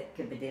few that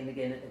could be doing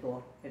again at the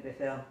door, to be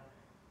fair.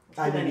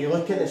 And when you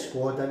look at the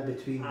squad in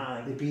between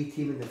the B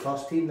team and the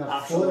first team,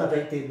 they're floating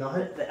about doing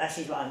nothing. But this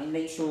is what I mean,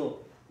 right? So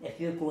if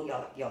you've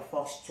got your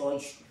first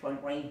choice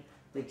front line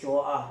with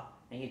Jota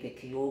and you get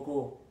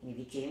Kyogo and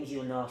you get Jamesy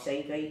on the other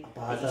side, right?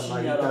 Abada, you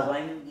see the other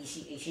wing,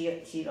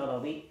 you see the other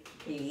way,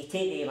 you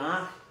take them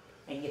off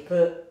and you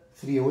put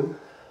 3 on,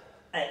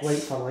 light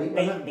for light,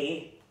 right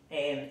day,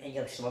 and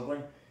you're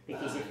struggling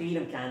because the three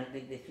of them can't,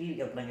 the three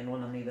you're bringing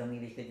on are neither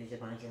as good as the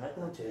ones you had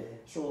on.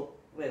 So,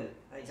 well,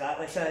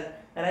 exactly. So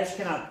there is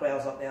kind of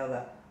players up there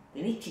that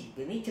they need to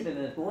be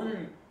moved on,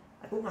 and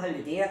I don't know how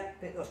they do it,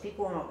 but there's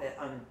people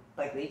on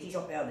big wages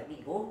up there that need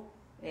to go.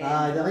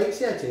 The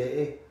likes of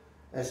Jetty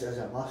is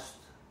a must.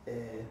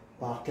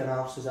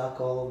 Barkenhouse, as I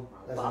call him,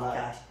 is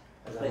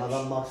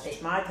another must.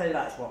 It's mad how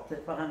that's worked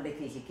out for him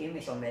because he came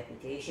with some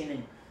reputation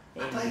and he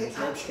was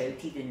well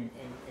scouted and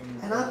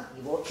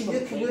you watched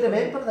him. Can you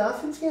remember the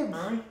Athens game?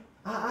 Aye.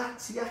 I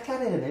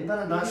can't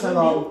remember it. That's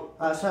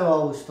how I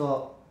always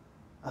thought.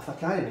 If I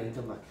can't mind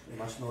him, he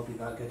must not be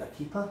that good a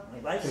keeper. We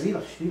were shite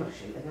against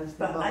him.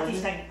 But I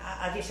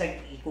just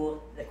think he's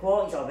got the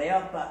qualities are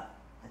there, but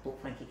I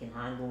don't think he can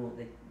handle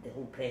the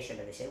whole pressure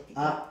of the Celtic.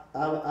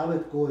 I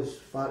would go as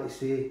far to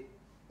say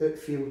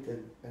outfield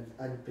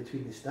and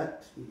between the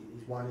sticks,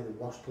 he's one of the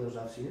worst players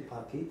I've seen at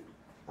Parkhead.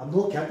 I'm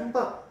not kidding,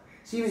 but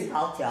see when, it's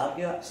hard to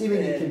argue it. See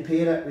when you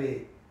compare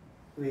it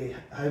with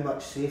how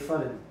much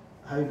safer and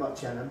how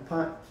much an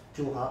impact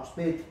Joe Hart's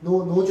made.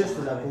 No, just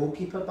as a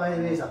goalkeeper, by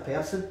the way, as a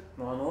person.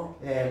 No.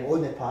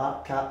 On the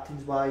park,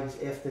 captains wise,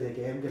 after the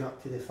game, going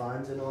up to the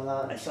fans and all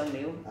that. It's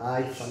unreal.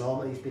 Aye,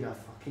 phenomenal. He's been a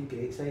fucking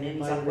great signing. And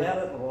he's a player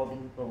that we've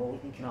always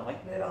been kind of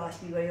like the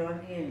last wee while,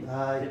 haven't he?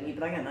 And you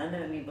bring him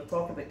in, I mean, we're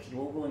talking about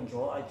Kyogo and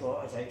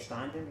Jota's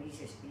outstanding.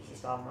 He's a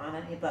star man,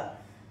 isn't he?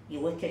 But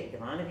you look at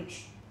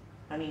Ivanovic,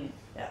 I mean,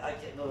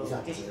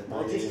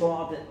 we'll just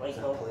talk about like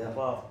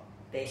our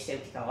best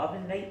Celtic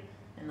 11, right?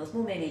 And there's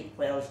no many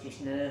players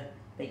just now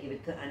that you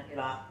would put into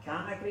that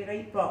category,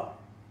 right? But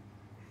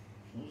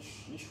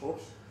he's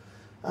close.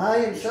 Aye,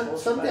 and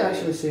somebody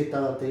actually said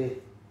the other day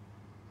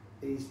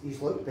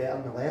he's looked better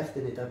on the left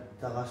than he did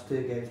the last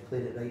 2 games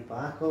playing it right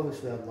back.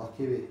 Obviously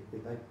unlucky with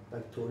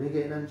big Tony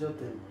getting injured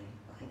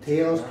and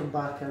Taylor's come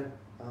back in.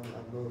 I'm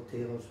not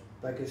Taylor's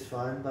biggest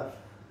fan, but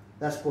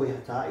this boy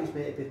Hatati's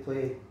meant to be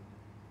playing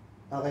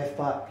a left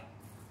back.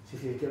 So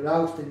if you've got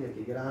Ralston,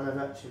 you've got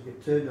Juranovic, you've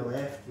got 2 on the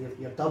left,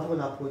 you're doubling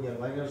up on your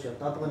wingers, you're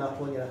doubling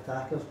up on your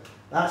attackers.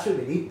 That's what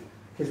we need,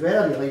 because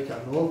whether you like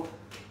it or no,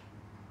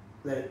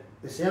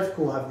 the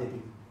Servco haven't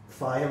been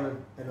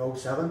firing in all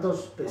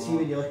cylinders, but see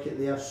when you look at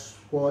their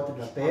squad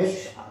and their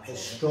bench, it's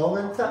strong,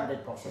 isn't it?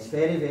 It's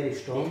very, very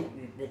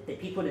strong. The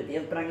people that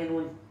they're bringing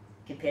on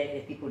compared to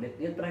the people that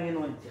we're bringing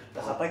on,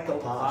 there's a big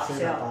gulf of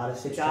there.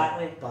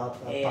 Exactly.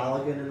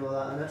 Balogun and all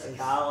that in it.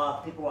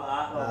 Scala, people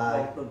like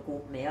that, will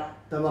go more.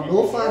 They were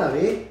no far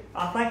away.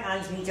 I think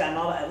Ange needs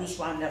at least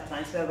one their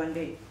transfer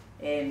window.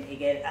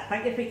 Again, I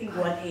think if we can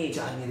go into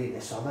January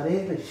to summer,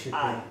 it should be.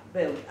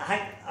 Well, I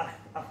think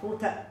I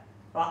thought it.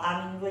 Well,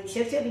 I mean, like,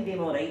 Celtic have been doing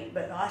alright,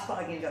 but the last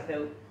couple of games I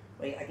felt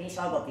like against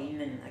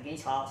Aberdeen and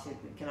against Hearts, we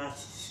kind of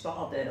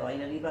stuttered down the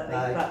line a wee bit.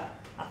 Right? But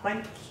I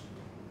think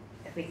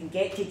if we can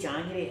get to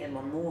January and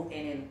we're no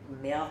any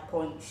more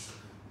points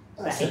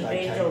That's a behind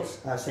big Rangers,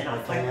 thing. That's a then I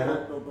big think thing,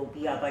 innit? there'll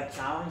be a big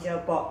challenge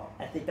there. But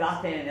if they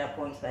drop any more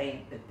points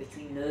behind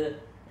between now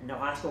and the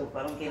last Old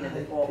Firm game, and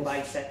they've got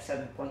 5, 6,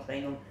 7 points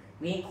behind them,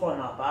 we ain't calling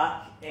that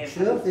back.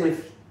 Sure,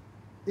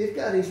 they've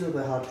got a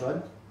reasonably hard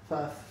run.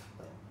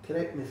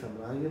 Correct me if I'm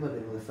wrong, you might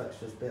know the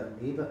fixtures better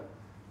than me, but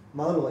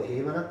Motherwell at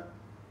home, innit?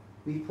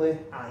 We play.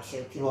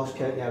 Celtic. Ross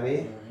County away.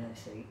 Yeah,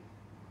 that's right.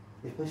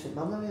 They play St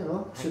Mirren, you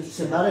know. I think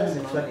St Mirren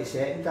in the St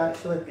Mirren. 22nd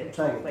actually. I'm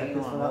trying to get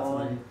tickets for that.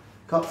 For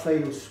Cup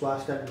finals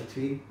swashed in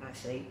between.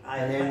 That's right.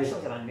 And then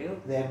Pictures are unreal.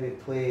 Then we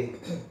play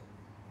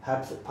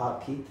Hibs at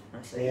Parkhead,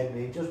 That's then right.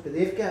 Rangers, but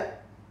they've got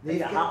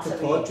Hearts away.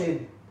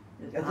 Pittodrie.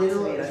 They've They got know Hearts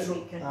away it's this not.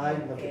 week, can't Aye, they?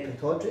 they've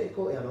got Pittodrie to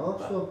go to and all.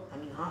 But, So I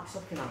mean, Hearts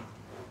are kind of,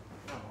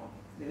 I don't know,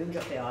 the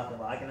Rangers play hard to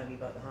wagon a wee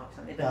bit, the Hearts,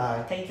 aren't they? Aye.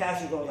 But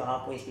Tynecastle's always a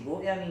hard place to go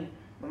to. I mean,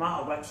 no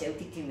matter what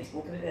Celtic team we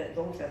spoke about, it's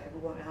always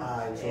difficult going to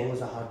Hearts. aye, it's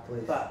always a hard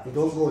place. But You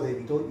don't go there.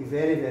 You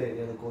very rarely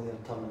go there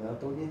and turn them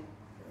out, don't you?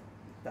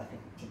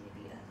 different team to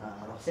beat it.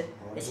 That's It's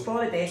horrible.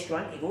 probably the best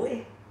ground to go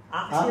to.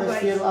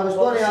 Atmosphere. I was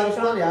going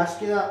to ask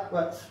you that.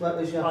 What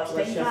was your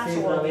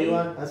favourite away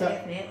one? Is it?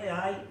 Definitely,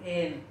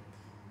 aye.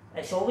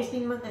 It's always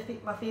been my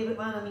favourite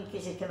one. I mean,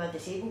 because the kind of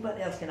disabled bit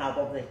there's kind of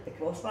above the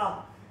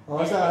crossbar. Oh,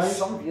 is that It's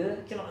right? some view, do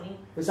you know what I mean?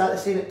 Was that the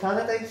same at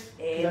Tannadice?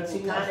 I'd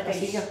seen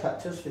Tannadice. your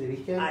pictures for the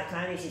weekend.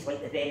 Tannadice is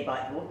like the very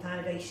back road,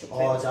 Tannadice. So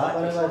Oh, is that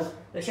what it was?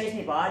 Which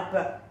isn't bad,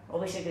 but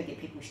obviously they get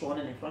people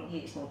standing in front of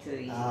you, it's not too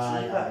easy to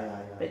see.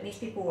 But these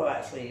people were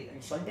actually,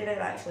 on Sunday night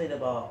actually, they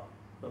were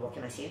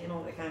kind of saying, you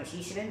know, they can't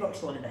see, so they ended up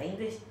standing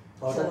behind us.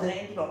 Oh, so did they they?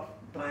 ended up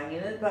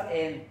banging out. But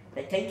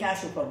at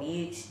Tynecastle for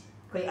me, it's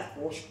quite a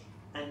close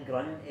and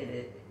grunt,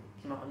 you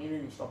know what I mean,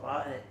 and stuff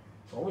like that.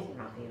 It's always been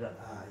my favourite. I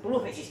don't know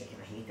if it's just I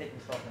kind of hate it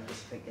and stuff and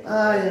just quite good.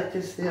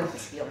 Because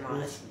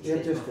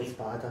they're just as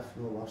bad, if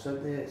no worse,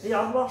 aren't they? They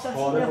are worse. I've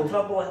seen their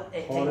trouble at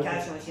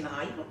Tynecastle and seen it at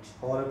Ibrox.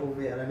 Horrible,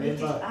 mate. I I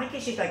remember think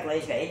it's just like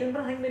Glasgow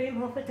Edinburgh thing with him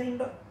half the time,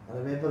 but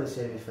the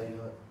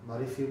semi-final at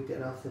Murrayfield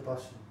getting off the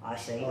bus. I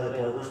say All the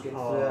boys getting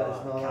through it.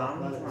 It's not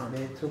Carnage, it was man.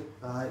 mental.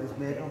 It was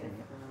mental.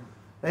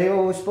 Right,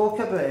 well, we spoke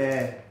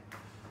about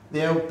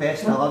the old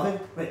best 11,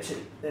 which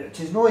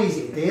is no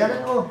easy to do, isn't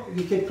it? No,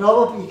 you could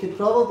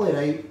probably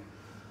write.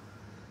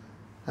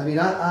 I mean,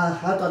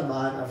 I done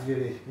my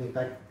interview, my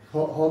big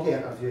Hoggy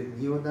interviewed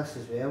me on this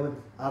as well, and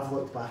I've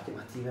looked back at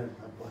my team and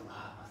I'm going,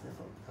 what the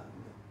fuck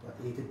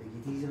that Aidan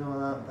McGeady's and all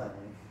that, but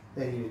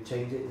then you would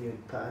change it and you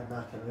would put in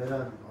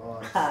Nakamura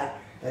and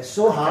it's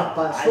so hard,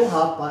 but it's so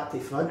hard back to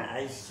front.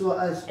 It is. So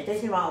it is. It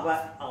doesn't matter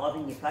what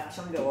 11 you pick,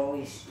 somebody will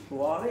always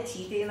go, oh, what's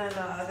he doing in that?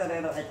 I've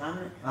ever had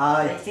him.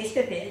 Aye. It just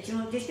depends, you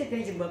know, it just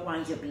depends on what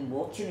ones you've been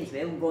watching as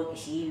well and going to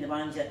see, and the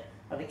ones that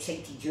have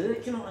excited you,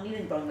 do you know what I mean,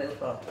 and done well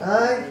for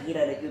Aye. the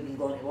era that you've been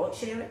going to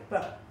watch,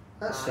 but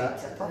That's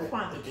it's a tough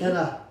one to do.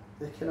 The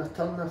kind of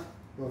turn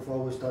we've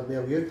always done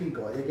well. You've been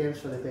got the games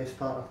for the best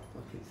part of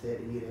fucking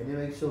 30 years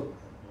anyway, so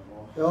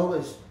you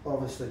always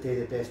obviously do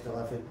the best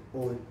 11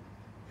 on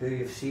who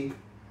you've seen,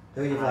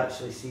 who you've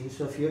actually seen.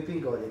 So if you've been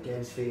got the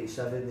games for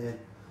 87, then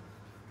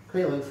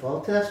quite looking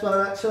forward to this one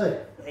actually.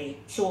 Right,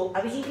 so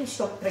I was even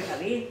stuck right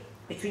away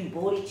between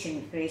Boric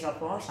and Fraser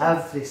Forster.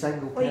 Every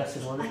single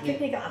person on I it.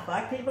 couldn't get a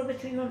fact paper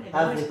between them, to be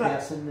Every honest, but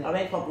person, mate. I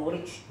went for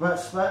Boric. What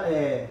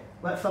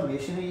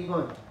formation are you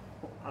going?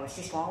 I was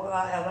just going with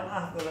that. I don't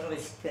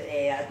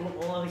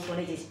know, I was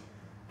going to just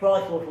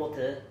probably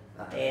 4-4-2.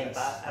 But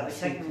I was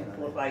thinking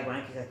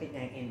 4-5-1 because I couldn't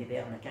think any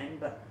better than I can.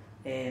 But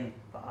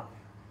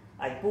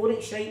I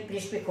Boric right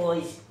just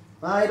because.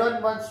 Aye,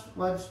 run once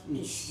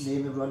you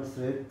name and run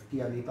through,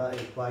 give a wee bit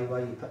of why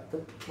you picked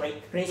him.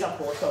 Like Fraser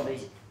Forster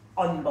was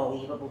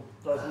unbelievable.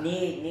 There's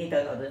no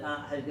doubt about that,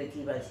 how good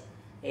he was.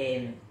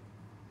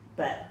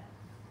 But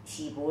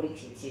see,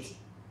 Boric, it was just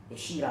the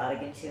sheer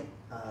arrogance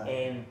of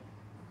him.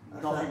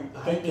 Nothing,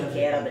 he didn't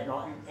care about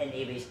nothing, and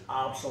he was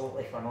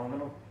absolutely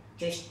phenomenal.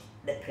 Just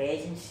the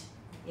presence,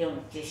 you know,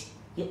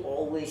 he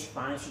always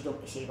fancied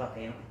up to save a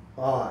penalty.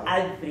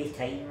 Every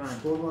time, man.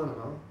 Score one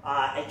and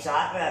all.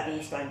 Exactly,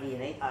 against Dundee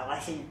United.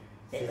 Listen,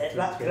 it ripped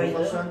right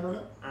out of him.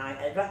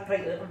 It ripped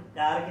right out of him.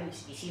 The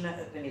arrogance, you seen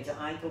it when he was at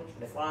Ibrox with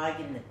the flag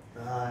and the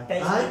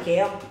doesn't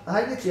care. I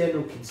think the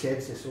general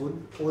consensus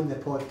on the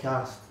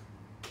podcast,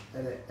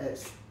 and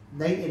it's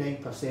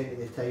 99% of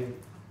the time,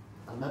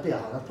 or maybe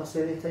 100% of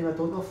the time, I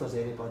don't know if there's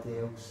anybody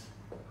else.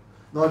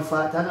 No, in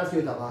fact, I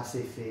interviewed a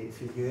lassie for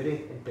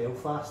Yuri in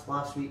Belfast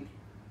last week,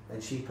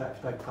 and she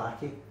picked Big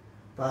Packy.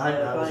 But I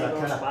think that was a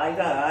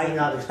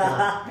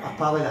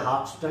probably the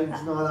heartstrings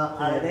and all that.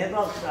 I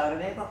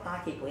remember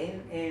Packy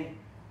playing.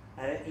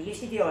 He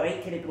used to do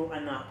alright till he broke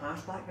in that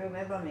pass back,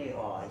 remember me? He's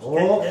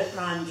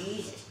man,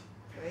 Jesus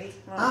Christ,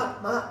 man.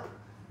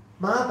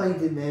 My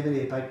abiding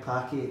memory of Big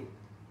Packy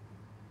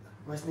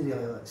wasn't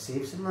really like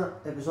saves and that.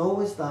 It was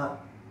always that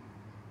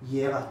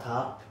yellow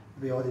tap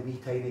with all the wee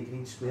tiny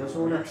green squares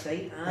on it. That's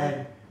right,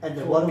 aye. And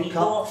the World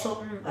Cup,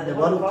 and the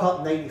World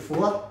Cup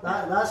 '94.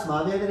 That's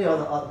my memory of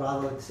it,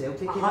 rather than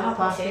Celtic.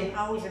 100%. I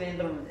always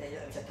remember him.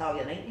 It was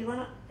Italia '90,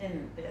 wasn't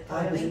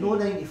it? Was it no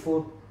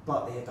 '94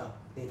 but they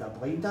had a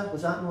blinder.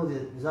 Was that no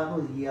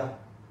the year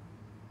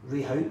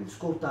Ray Houghton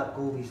scored that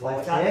goal with his left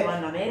Was that the leg? one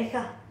in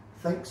America?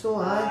 Think so,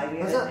 aye.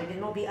 Was They it?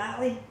 did not beat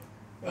Italy.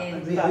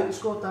 Ray Houghton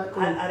scored that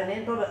goal. I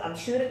remember, but I'm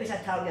sure it was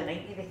Italia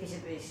 90 because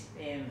it was,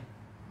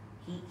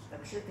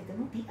 I'm sure they did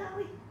not beat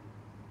Italy.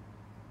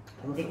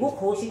 They got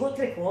close, they got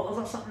to the quarters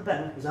or something,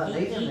 but... Was that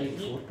 90 or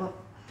 94, but?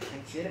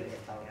 I'm sure it was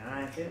Italia,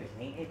 I'm sure it was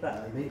 90, but...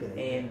 Aye, maybe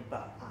 90.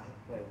 But,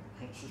 well, I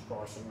think she's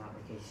bossing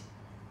that because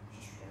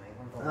she's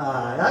from Ireland.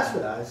 Aye, that's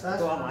what it is. I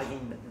don't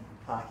imagine the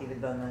Packy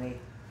would done any...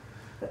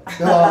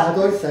 No, I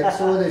don't think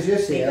so. And as you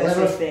say,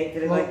 Disrespect to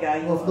the big guy.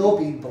 we've not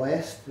been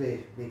blessed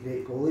with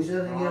great goalies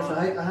over the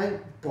years. I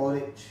think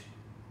Boric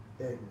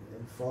and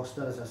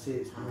Foster, as I say,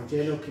 it's been a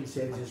general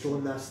consensus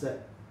on this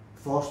that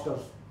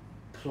Foster's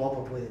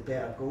probably the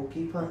better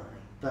goalkeeper.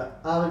 But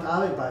I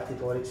went back to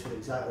Boric for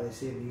exactly the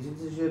same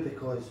reasons as you,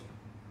 because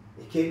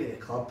he came to the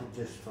club and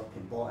just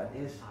fucking bought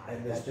into us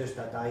and was just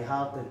a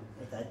diehard, and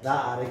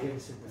that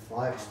arrogance and the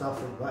flag stuff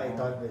and what he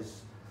done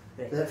was...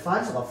 The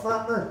fans love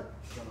that, man.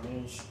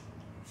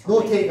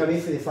 No taking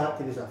away from the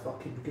fact he was a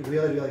fucking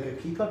really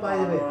good keeper, by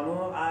the way.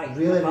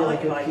 Really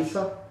good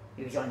keeper.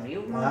 He was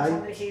unreal, man.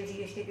 Some of the saves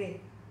he used to do.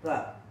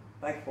 But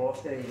Big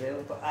Foster as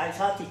well. But it's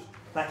hard to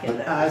pick it.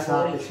 It's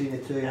hard between the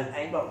two. I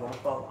end up one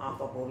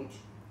after Boric.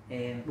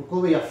 We'll go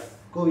with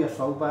your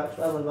fullbacks,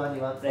 whatever one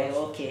you want first. Right,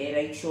 okay,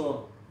 right,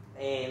 so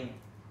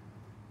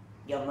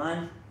your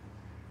man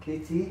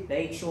KT.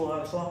 Right, so I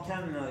was talking to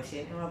him and I was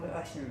saying to him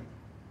about this, and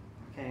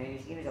he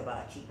was giving us a bit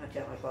of cheek and I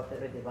took my stuff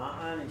out of the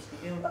Batman and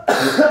stadium.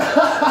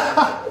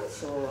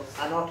 So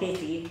I know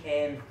KT,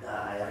 I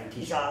think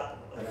he's a...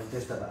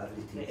 just about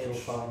every team so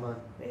far, man.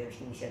 I was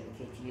going to say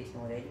KT, it's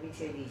not already been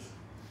said, he's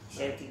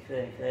Celtic through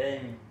and through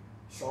and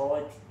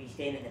solid, he's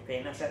staying in the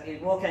Premiership.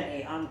 He'd walk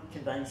into, I'm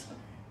convinced,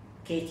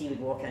 KT would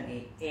walk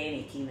into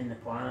any team in the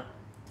planet.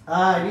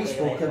 We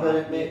spoke about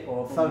it, mate.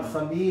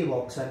 For me, he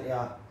walks into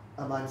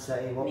a Man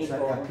City, he walks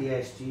into a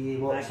PSG, he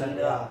walks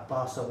into a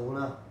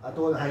Barcelona. I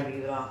don't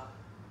think...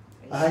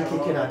 I think he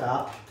can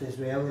adapt as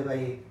well, the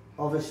way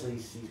obviously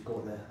he's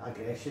got the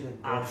aggression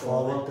and going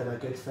forward and a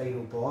good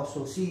final ball.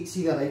 So see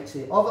the likes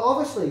of...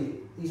 Obviously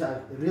he's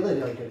a really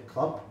good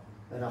club,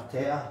 and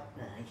Arteta,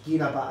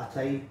 given a bit of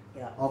time.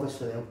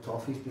 Obviously the old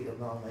Toffees beat him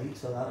that night,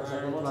 so that was a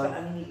good one.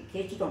 I mean,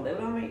 KT done well,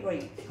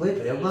 right? He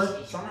played well,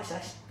 man. He's on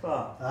assist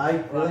for...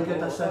 Aye, really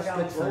good assist,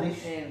 good finish.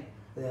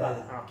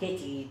 But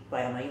KT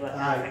by a mile,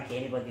 I don't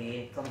think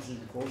anybody comes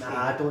even close to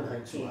I don't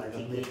think so either,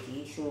 mate.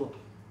 KT, so...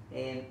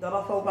 the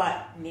other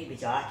fullback, maybe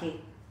Jackie.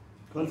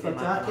 Going for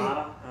Jackie?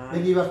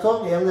 When you were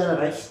talking earlier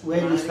about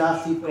when you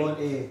started going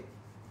to...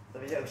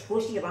 It was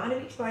close to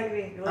Ivanovic, by the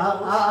way.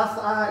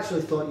 I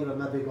actually thought you were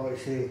maybe going to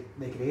say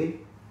McGrain,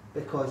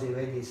 because of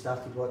when you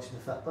started watching the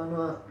football and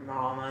all that.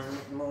 No man,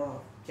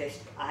 no.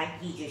 I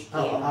think he just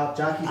came...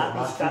 Jackie's a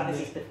bad That was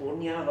just before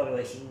me, I never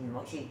really seen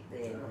much of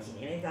any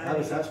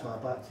of that's my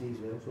back three as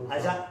well. So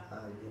is it?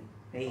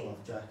 I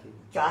love Jackie.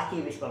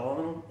 Jackie was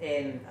phenomenal,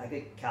 a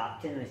good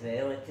captain as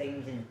well at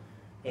times. And,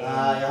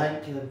 I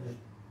think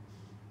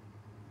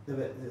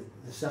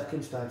the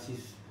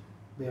circumstances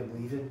where I'm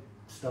leaving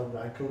still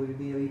rankle with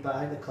me a wee bit.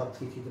 I think the club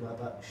treated him a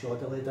bit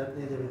shoddily, didn't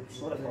they?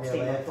 It's not the first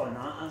time I've done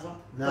that, is it?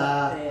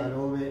 Nah, I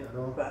know, mate, I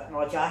know. But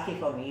no, Jackie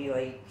for me,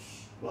 like,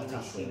 he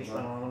was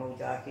phenomenal,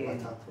 Jackie.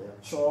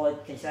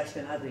 Solid,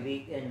 consistent every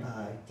week, and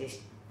just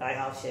I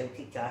have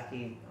Celtic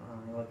Jackie,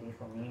 all day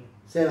for me.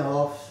 Centre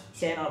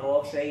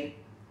halves, right?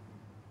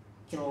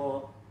 You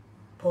know,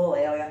 Paul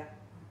Elliott.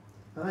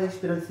 He's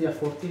been in 3 or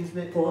 4 teams,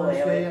 mate. Paul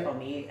Elliott for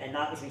me, and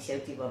that was when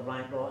Celtic were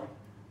ranked bottom.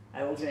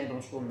 I always remember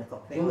him scoring the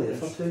cup final. Only the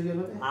first 2 years,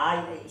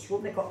 wasn't he? He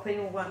scored the cup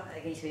final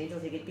against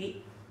Rangers, he got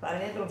beat. But I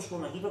remember him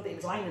scoring a heaver, but he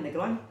was lying in the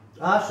ground.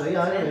 That's right,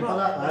 I remember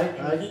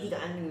that. And he did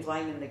it in, he was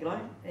lying in the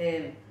ground.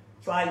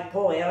 So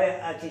Paul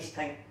Elliott, I just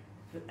think,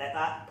 at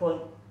that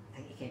point, I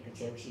think he came to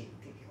Chelsea.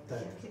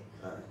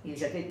 He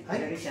was a good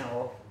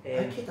centre-half. I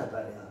think he did a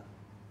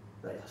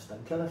bit of a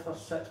stinker the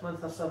first 6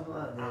 months or something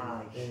like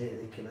that.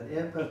 They came into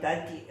it. He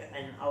did,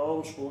 and I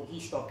always thought he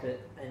stuck it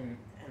in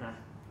a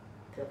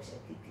poor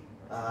Celtic team.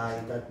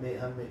 He did, mate,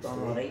 him mate, done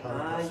alright,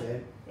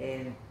 100%.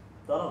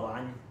 The other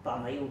one, by a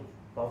mile,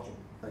 Virgil.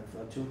 Big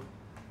Virgil.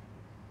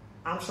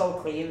 I'm still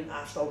claiming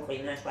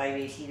this, by the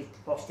way. See the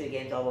first 2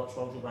 games I watched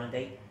Virgil van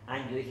Dijk,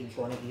 I knew he was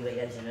going to be like he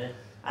is now.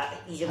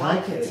 He's the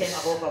one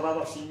centre-half I've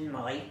ever seen in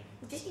my life.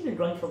 He doesn't even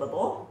run for the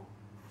ball.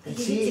 He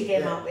needs to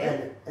get him out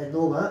there. And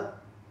know what?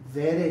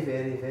 Very,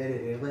 very,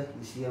 very rarely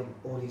you see him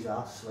on his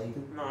arse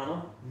sliding.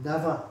 No.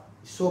 Never.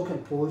 He's so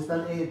composed,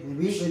 isn't he? When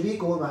we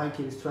go him, I think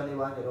he was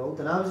 21 years old,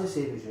 and I was the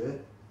same as you.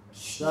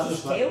 That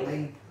was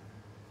like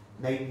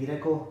 9 years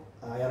ago.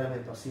 I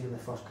remember seeing the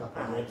first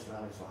couple of games, and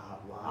I was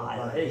like,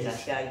 wow, who's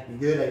this guy? You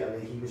knew right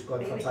away he was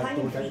going for big goal, didn't he?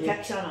 He was playing 3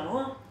 kicks in and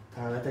on.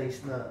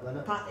 Paradise, wasn't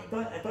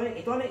it?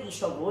 He done it at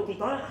Easter Road, he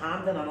done it at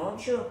Hampden and on,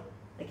 sure.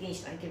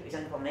 Against, I think it was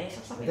Inverness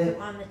or something, he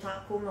man the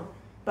tap corner.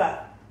 But,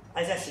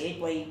 as I said,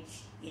 like,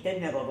 he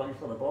didn't ever run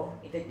for the ball.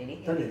 He didn't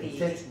need to, because he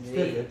just knew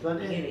it. He knew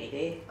what he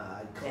did.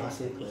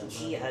 Classic. You can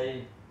see how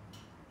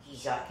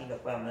he's that kind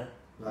of player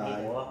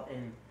now.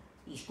 And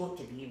he's got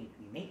to be,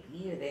 he might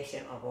be the best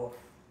centre half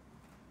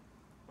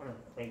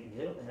like in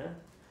Europe, you know.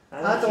 I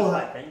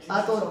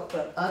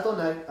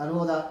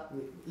know that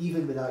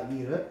even with that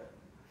year out,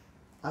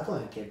 I don't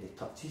think anybody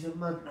touches him,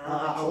 man. A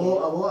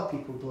lot of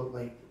people don't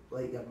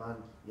like your man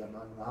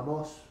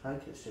Ramos. I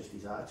think it's just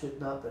his attitude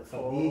and that, but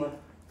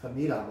for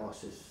me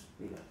Ramos is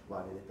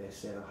one of the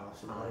best centre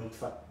halves in the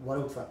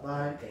world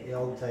football the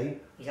all time.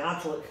 He's an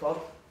absolute club.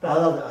 I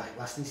love it.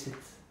 Listen, he said,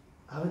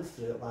 I went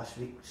through it last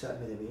week sitting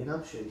with the main,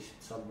 I'm sure he said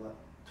something like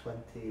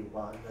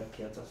 21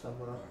 kids or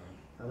something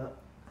like that.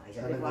 He's a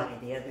big one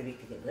idea every week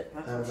to get lit.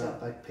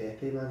 That big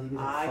Pepe, man, he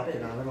was a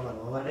fucking animal and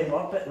all that.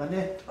 Wasn't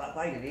he? But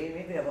by the way,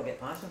 maybe I will get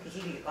past him, because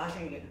if you get past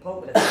him, you get the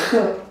pulp with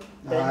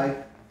the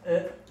Aye.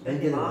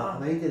 Mind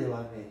you the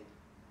one with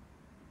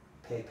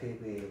Pepe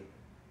with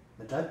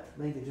Madrid,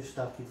 mind he just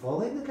started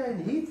volleying the guy in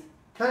the heat.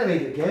 Can't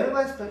remember what game it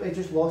was, but he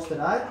just lost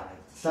their eye.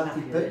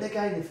 Started putting the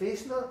guy in the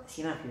face and that.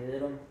 Seen a few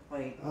of them.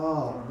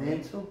 Oh,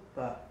 mental.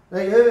 But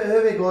right, who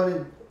are we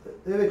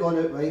going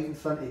out wide in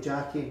front of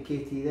Jackie and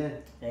KT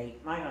then?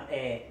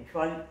 Right, in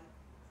front,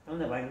 on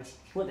the wings,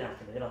 Scott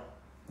Nakamura.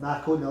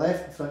 Marco on the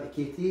left in front of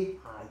KT.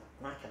 Aye,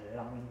 Nakamura,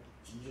 I mean,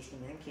 Jesus,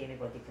 I think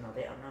anybody can have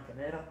better than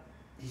Nakamura.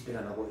 He's been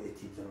in a lot of the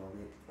teams and all,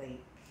 mate. Right.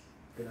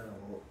 Been in a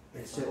lot.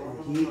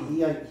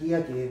 He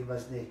again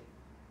wasn't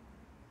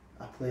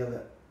a player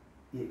that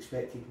you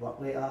expected work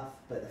rate off,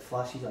 but the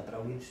flashes of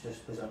brilliance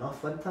just was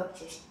enough, wasn't it?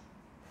 Just,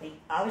 like,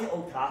 I was at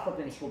Old Trafford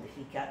when he scored the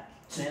free kick.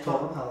 Just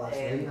talking about last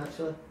night,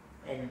 actually.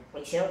 And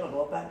like Celtic were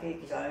not that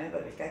great, because I remember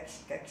it was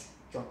Giggs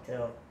jumped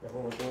to the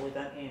whole goal,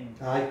 didn't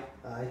he?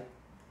 Aye.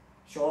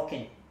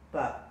 Shocking,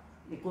 but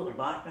they got their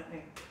back, didn't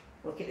they?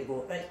 Look at the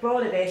goal. It's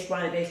probably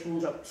one of the best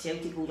goals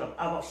Celtic goals I've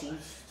ever seen.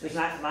 It was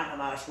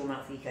McNamara scoring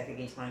that free kick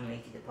against Man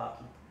United at Park.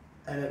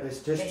 And it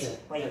was just,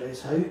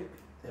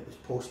 it was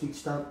postage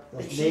stamp.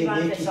 But see,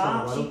 man, the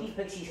Sam, see, he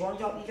puts his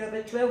ones up, he's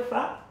about 12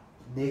 foot.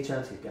 No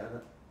chance of getting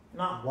it.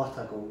 No. What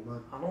a goal,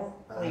 man. I know.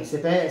 It's the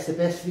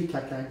best free kick I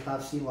think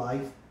I've seen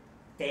live.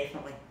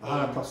 Definitely.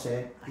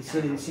 100%.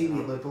 You've seen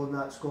the Liverpool and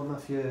that scoring a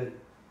few,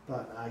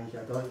 but I don't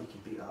think you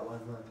can beat that one,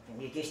 man.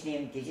 And you just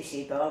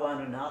say the other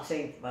one on the other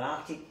side,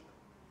 Maratic.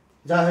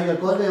 Is that how you're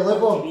going to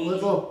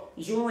Liverpool?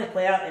 He's the only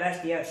player the rest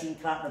of the year I've seen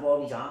clapping the ball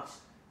with his arse.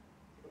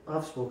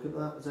 I've spoken to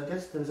that.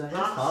 There was against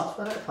Hearts,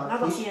 wasn't it?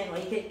 Never seen it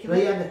like it.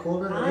 Right in the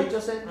corner, the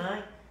Rangers end.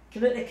 Aye.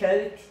 Come out the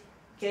crowd,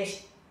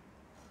 just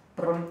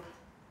brump.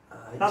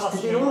 Never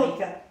seen it like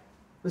it.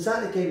 Was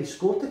that the game he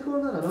scored the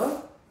corner or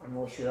not? I'm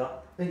not sure. I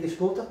think he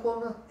scored the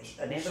corner.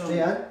 I remember straight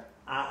in.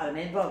 I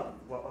remember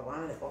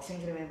one of the first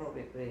things I remember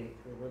with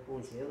Liverpool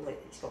as well,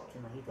 like it stuck to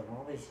my head and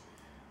all, was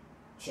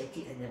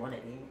Celtic had won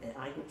it at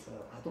Ibrox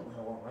for I don't know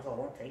how long it was, a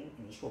long time,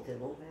 and he scored the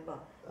goal, remember?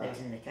 It was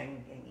in the King,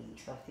 I think he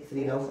was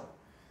 3-0.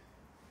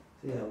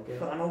 3-0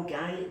 For an old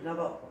guy, he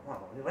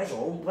was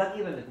old, wasn't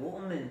he, when we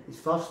got him? And his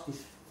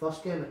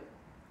first game at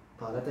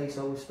Paradise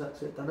always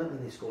sticks out, doesn't it?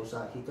 When he scores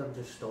that header and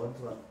just stunned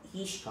like,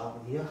 he's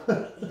happened here.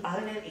 I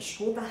remember he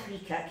scored a free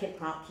kick at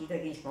Parkhead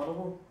against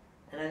Motherwell,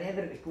 and I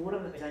remember it was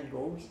Gorham that was in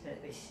goals, and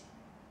it was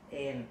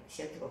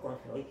Celtic were going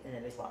for right, and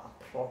it was like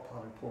a proper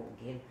important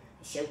game,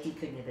 and Celtic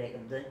couldn't break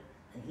them down,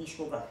 and he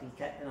scored a free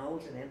kick, and I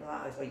always remember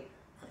that. I was like,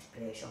 that's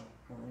pressure.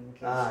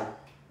 Aye.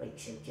 Like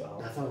Celtic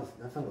are.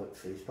 Never looked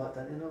phased back,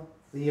 didn't you know?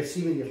 When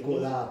you've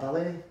got that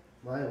ability,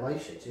 why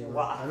should you?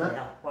 What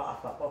a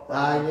football.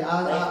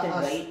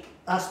 Aye,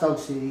 I still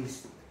say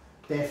he's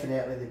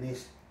definitely the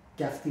most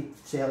gifted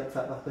Celtic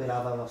football player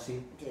I've ever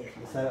seen.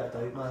 Without a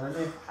doubt, man,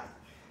 isn't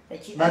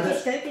he? How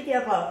did he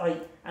ever,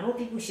 like, I know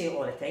people say it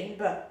all the time,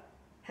 but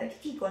how did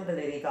he go under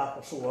the radar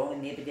for so long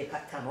and nobody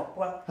picked him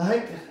up? I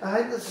think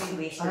I've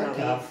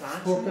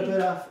spoken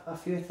about it a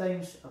few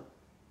times.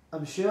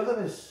 I'm sure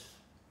there was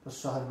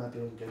something maybe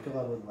on Google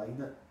or online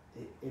that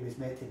he was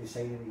meant to be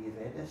signing with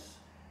Juventus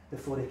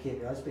before he came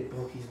to us, but he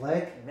broke his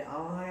leg.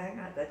 Oh, I think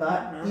I did.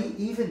 But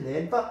even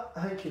then, but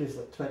I think he was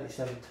like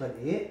 27,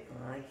 28.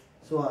 Aye.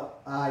 So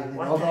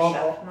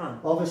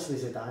obviously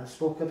Zidane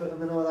spoke about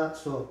him and all that,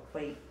 so...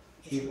 Like,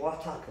 just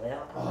what a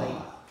player,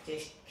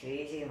 just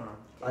crazy, man.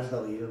 Just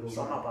unbelievable.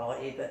 Some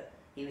ability, but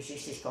he was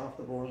just as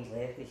comfortable on his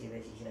left as he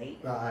was his right.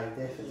 Aye,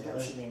 definitely. You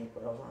don't see many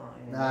players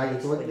like that. Nah, you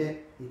don't, mate.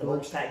 You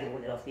don't. They start to go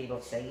to their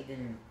favourite side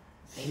and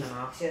I'm an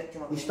asset. He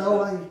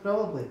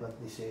probably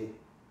wouldn't say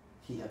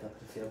he had a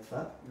preferred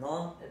fit.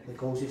 No. The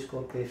goals he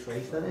scored pace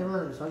rise, didn't he,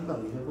 man? It's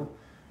unbelievable.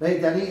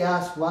 Right, do I need to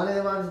ask one of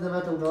the ones in the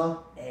middle,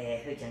 no? Who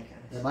do you think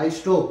it is? The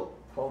Maestro.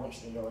 Paul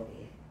McStay all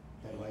day.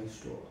 The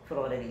Maestro. For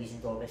all the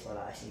reasons, obviously,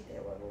 that I said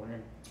earlier on,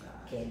 and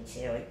Kerry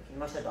Celtic. He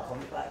must have done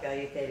humped that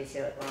guy, Kerry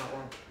Celtic, on that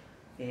one.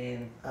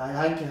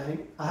 I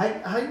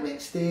think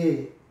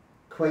McStay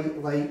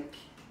quite like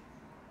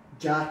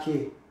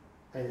Jackie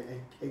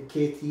and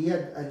KT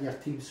in your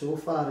team so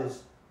far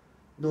is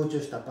not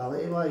just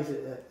ability wise,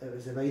 it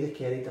was the way they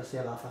carried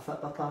themselves off a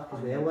football park as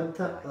well, wasn't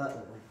it? Like,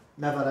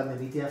 never in the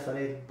media for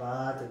anything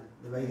bad, and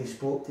the way they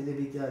spoke to the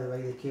media, the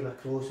way they came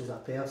across as a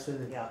person,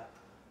 and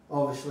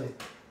obviously,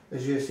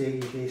 as you say,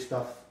 you do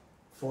stuff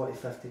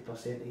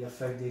 40-50% of your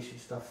foundation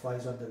stuff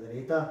flies under the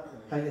radar.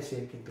 I think the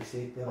same can be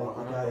said by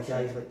like the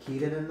guys like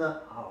Kieran and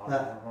that.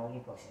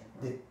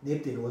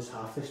 Nobody knows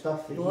half the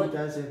stuff that he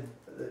does, and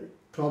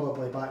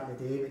probably back in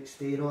the day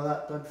McStay and all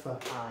that done for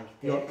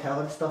York Hill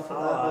and stuff like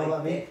that, you know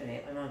what I mean?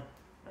 Definitely, man.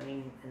 I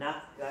mean, and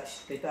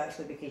that's good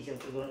actually, because you're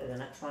going to the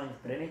next one,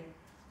 Bruni.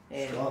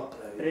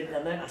 The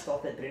amount of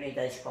stuff that Bruni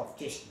does for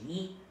just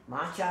me,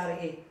 my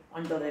charity,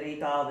 under the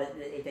radar, that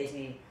he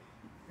doesn't,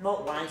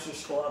 not once has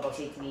Scott ever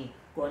said to me,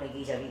 go on a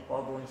geezer wee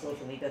pub on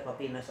social media for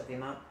paying this or paying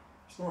that.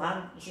 It's not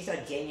him, he's just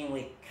a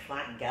genuinely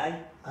cracking guy. Do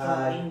you know what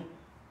I mean?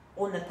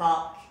 On the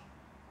park,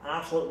 an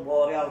absolute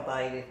warrior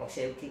by the way for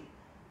Celtic.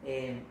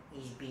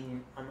 He's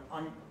been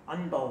an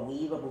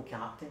unbelievable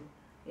captain.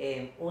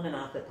 On and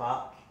off the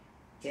park,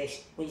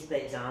 just leads by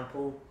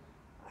example.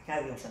 I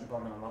can't even sit and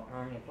bumming him up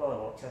now, you probably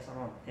watch this or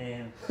not.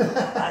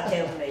 I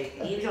tell him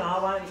that he was an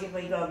R1, he was just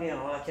like that,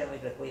 I tell him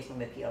he's replaced him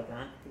with Peter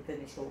Grant, he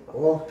couldn't stop it.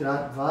 Oh,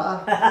 Grant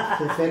Vata,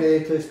 the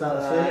very two start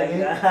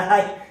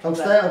again. I'm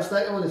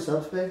sticking on the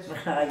subs bench.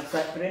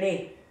 But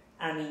Bruni,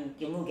 I mean,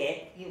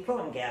 you'll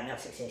probably get a more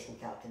successful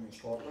captain in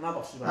Scotland. You'll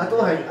never see one.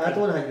 I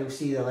don't think you'll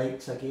see the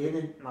likes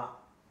again.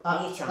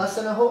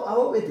 Listen, I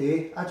hope we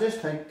do. I just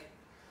think,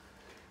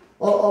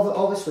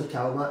 obviously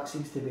Calmac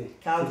seems to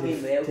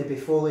be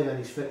following in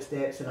his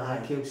footsteps, and I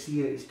think he'll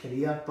see out his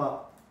career.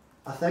 But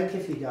I think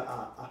if you get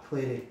a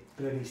player of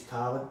Bruni's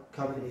talent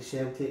coming to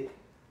Celtic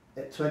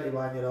at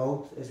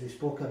 21-year-old, as we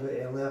spoke about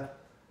earlier,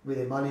 with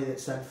the money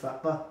that's in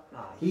Fitba,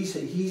 he's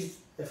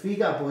if we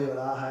get a boy like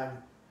that, and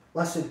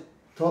listen,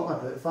 talking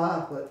about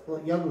that,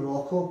 like young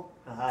Rocco.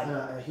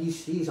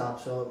 He's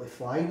absolutely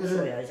flying,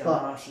 isn't he?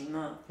 But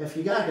if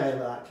you get a guy like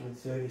that coming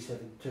through, he's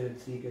having 2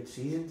 and 3 good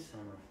seasons,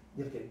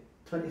 you're getting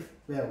 20,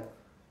 well,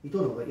 you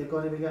don't know what you're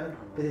going to be getting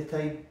by the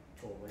time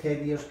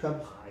 10 years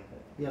comes.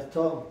 You're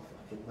talking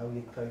 £1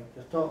 million,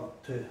 you're talking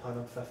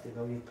 £250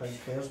 million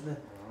players in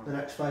the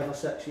next 5 or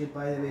 6 years,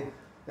 by the way.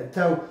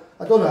 Until,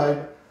 I don't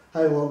know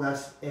how long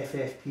this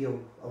FFP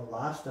will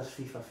last, this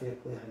FIFA Fair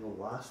Play thing will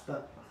last,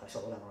 but that's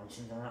all the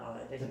nonsense in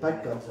it. The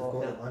big guns have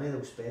got the money,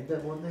 they'll spend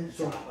it, won't they?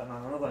 So, exactly, man,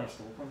 I'm not going to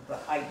stop them.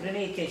 But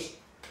Bruni, because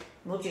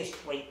not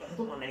just like, I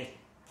don't know how many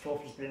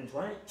trophies Bruni's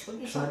won,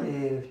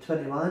 20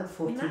 21,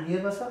 14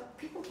 years was it?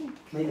 People can.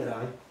 Maybe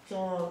right.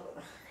 So,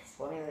 it's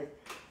funny, I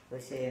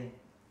was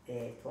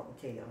talking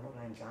to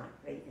Ryan Jack,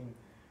 right, and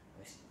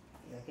he's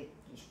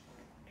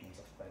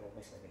Paisley's quite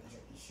obviously, but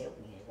he's helped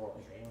me a lot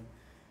as well.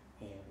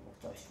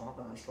 I was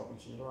talking about Scotland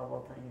Zero a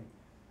lot of time.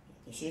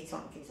 He said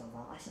something to us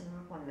like, listen,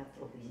 I've won enough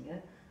trophies and you,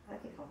 I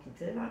could fucking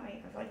do that,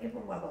 mate. I was like, you've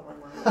won whatever one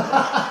man.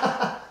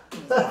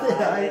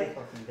 Very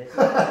fucking good.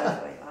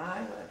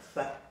 I was like,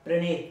 but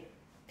Bruni,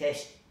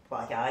 just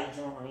what a guy, do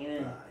you know what I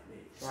mean?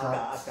 So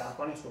I've got a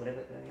funny story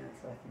about Bruni,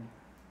 actually,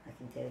 I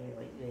can tell you,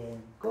 like,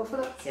 go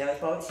for it.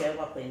 Celtic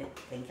were playing at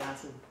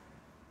Tynecastle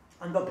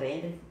under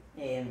Brendan.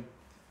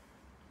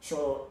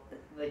 So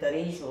we'd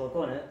arranged, we were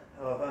going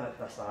out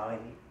for a Sally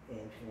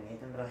from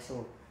Edinburgh,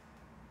 so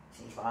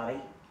he's like,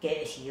 right,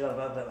 get us here,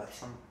 but with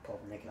some pub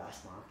in the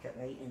Grass Market,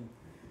 right,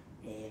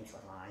 and so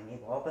I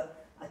like, well,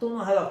 but I don't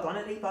know how I've done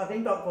it, right, but I've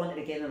ended up going to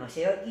the game in my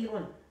Celtic gear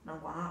one, and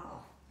I'm like, oh.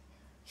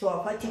 So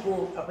I've had to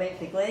go, I went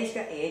from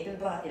Glasgow to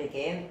Edinburgh to the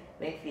game,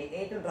 went from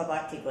Edinburgh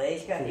back to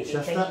Glasgow to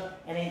the time,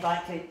 and then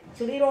back to,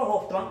 so they're all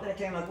half drunk by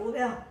the time I go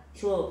there,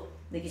 so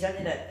they get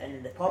into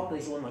and the pub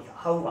was on like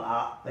a hill like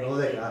that. Right, all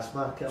the Grass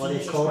Market, all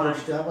these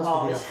college, that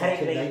must be a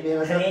fucking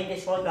nightmare, isn't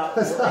it? Horrendous like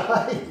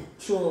that.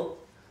 So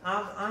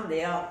I'm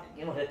there,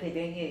 you know, hippie,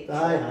 don't you?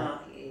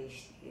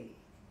 He's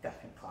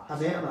different class. I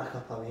met him at a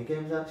couple of away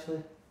games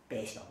actually.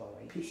 Best of all,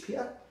 right?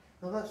 Peter?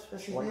 No, that's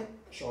his name?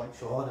 Sean,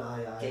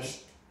 aye.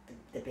 Just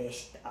the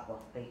best ever,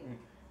 right? And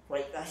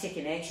like, that's a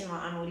connection,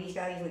 like, I know these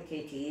guys like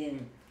KT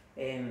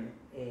and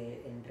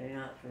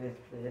Brunat through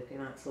Hippie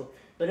and that, so,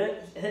 but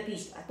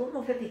Hippie's, I don't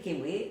know if Hippie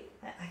came late,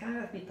 I can't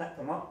remember if we picked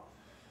them up,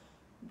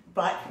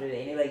 back through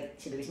anyway,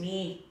 so there was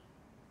me,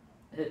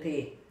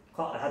 Hippie, a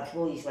couple of Hibs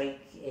boys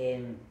like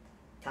Tan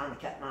the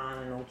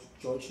Kitman and old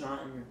Joyce and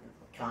that, and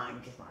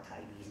cracking, just mad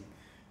high reason,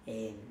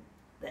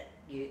 that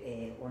you,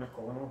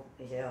 O'Connell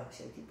is there,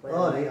 Celtic player,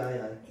 oh right,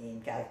 aye.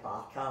 Gareth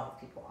Barker,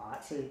 people like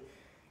that, so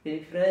we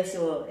went through,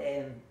 so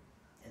it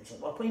was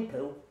like, we're playing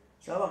pool,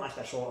 so I missed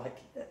a shot,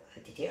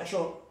 had to take a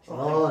shot. So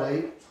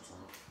right.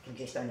 I can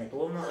just down the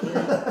door, not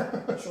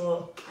really.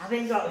 So I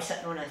ended up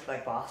sitting on this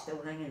big bar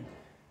still hanging.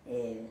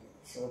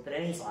 So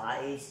Bruni's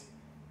like,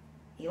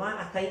 he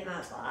wanted a pint, and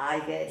that's like, I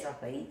get us a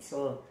pint.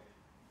 So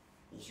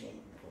he's went,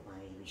 my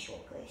wee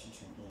shot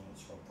glasses and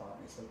he's fucked up,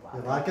 and it's like,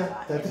 the lager,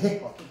 did he?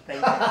 Fucking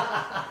pint.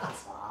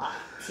 It's like,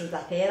 see the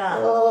pair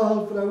of,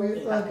 oh,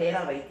 brilliant, a pair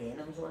of white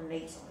denims one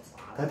night, so it's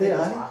like, did he,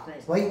 aye?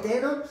 White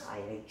denims?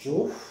 Aye, right.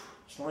 So,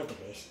 it's not the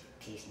best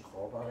tasting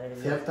clobber.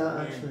 Fair that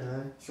actually,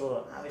 aye.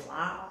 So I was like,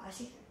 I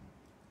said,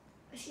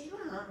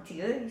 what happened to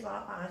you? He's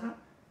like, what is it?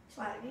 It's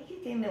like, you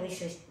gave me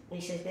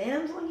Lisa's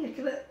denims on you,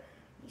 could it?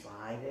 He's like,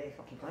 aye, very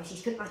fucking nice.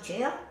 He's took my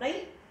chair,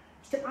 right?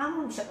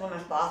 I'm sitting on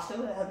this bar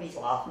stool, he's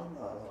laughing,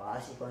 oh,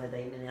 he's going to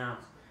dime in the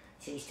arse.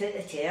 So he's took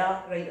the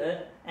chair right out,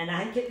 and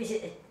I think it was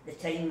at the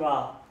time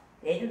where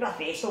Edinburgh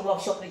Festival or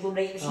something going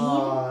right, it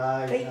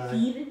was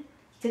heaving.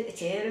 He took the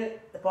chair out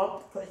the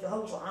pub, because the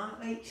house like that,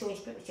 right, so he's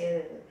put the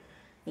chair out,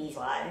 and he's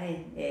like,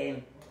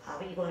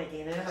 what are you going to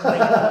do now? I'm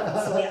like,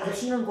 so I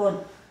seen him going,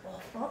 oh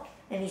fuck,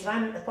 and he's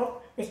ran at the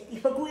pub, he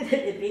forgot to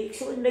put the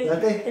brakes on, right,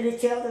 and the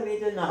chair away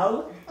down the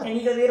hill, and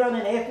he's away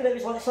running after it,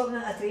 was like something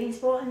at a train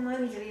spotting,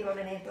 man, he's away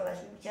running after this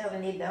chair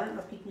and they'd down,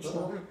 with people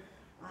smoking.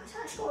 Is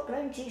that Scott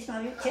Brown chasing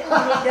a chair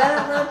and they'd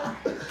down, man?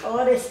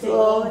 Honest to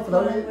God,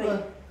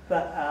 man.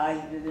 But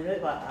the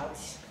route like that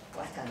was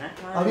what a nick,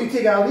 man. I'll need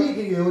to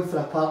get you on for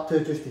a part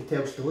 2 just to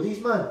tell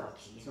stories, man. Oh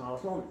jeez, no,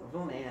 there's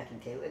no many I can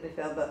tell to be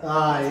fair, but... But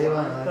I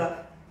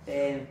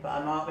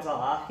know it was a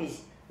laugh,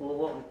 because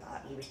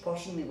he was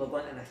pushing me, we were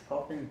going to this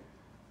pub and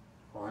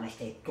honest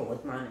to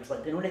God, man, it was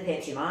like, you know the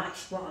Pepsi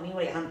Max, you know what I mean,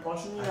 like him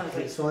pushing me, and I was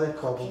like... saw the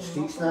cobbled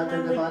streets and that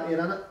down the back here,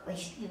 innit? Like,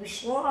 he was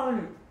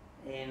slaughtering,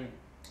 and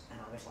I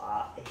was like,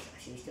 I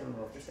used to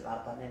remember just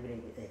about that memory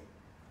with the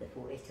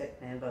photo he took,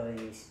 remember,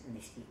 he was in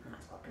the street and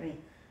that's up to me.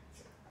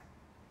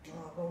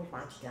 I've always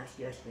wanted to ask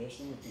you this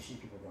question, you see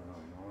people going,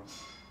 oh no,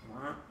 I'm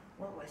like,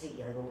 what was it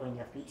you had over on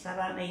your pizza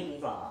that night? And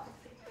he's like,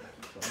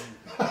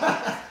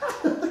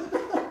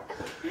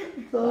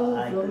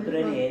 but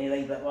Bruni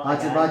anyway, but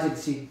what imagine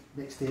see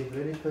next day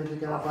Bruni playing the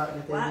guy back in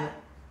the day,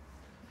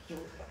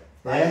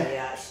 mate.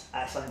 Yeah,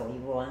 that's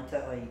unbelievable, isn't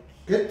it? Like,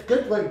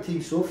 good looking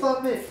team so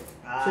far, mate.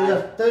 So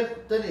you're down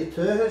to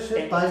 2, who's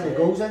banging the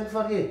goals in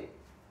for you?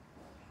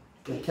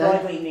 The King.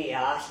 Probably need to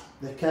ask.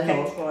 The King.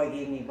 King's probably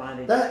gave me one of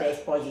the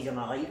best budgies of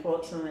my life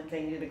watching them at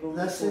times of the goals.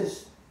 This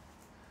is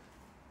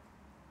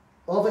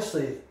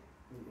obviously, I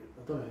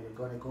don't know who you're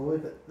going to go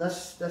with, but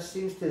this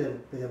seems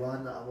to be the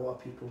one that a lot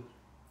of people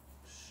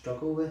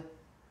struggle with.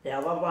 The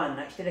other one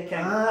next to the King.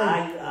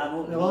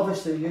 Well,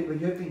 obviously you've been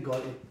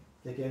going to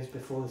the games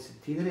before the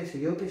centenary, so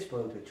you'll be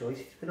spoiled with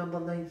choices for number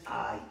 9.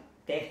 Aye,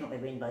 definitely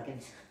Wayne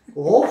Biggins.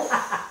 Oh,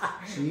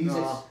 Jesus.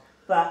 No.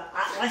 But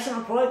listen,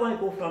 I'm probably going to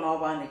go for another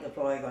one that you're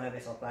probably going to be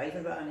surprised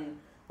about. I mean,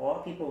 a lot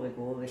of people would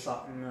go with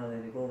Sutton or they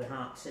would go with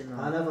Hartson.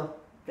 I never.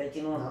 Did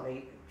you know? No.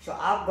 Like, so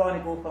I'm going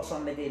to go for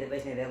somebody that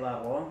wasn't there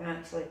that long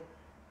actually.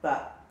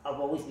 But I've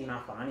always been a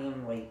fan of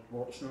him, like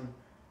watching him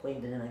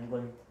playing down in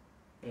England.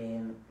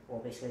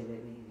 Obviously, we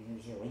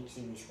use your leagues,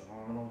 he was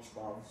phenomenal,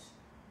 Spurs.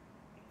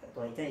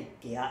 Like,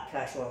 didn't get that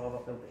crash or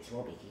Liverpool, but it's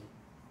Robbie Keane.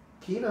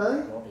 Keane,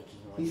 aye? Robbie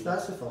Keane.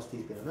 That's the first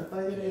he's been in it,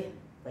 by the way.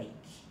 Like,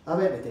 I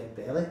went with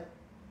Dembele.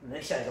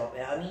 This is up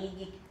there. I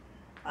mean,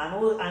 I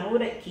know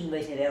that Keane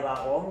wasn't there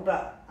that long,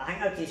 but I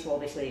think I've just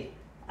obviously,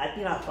 I'd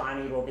been a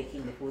fan of Robbie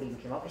Keane before he even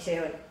came up to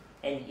Celtic.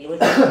 And you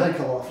look at I think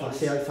a lot of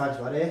Celtic fans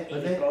were there, he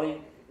was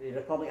brilliant. The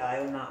Republic of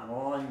Ireland that and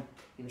on,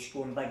 he was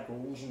scoring big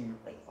goals and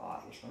like,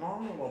 he was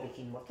phenomenal, Robbie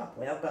Keane, what a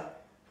player,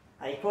 but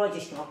he probably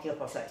just came up here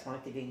for 6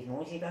 months to do his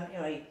nosy, didn't he?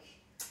 Like,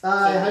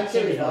 I think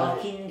he was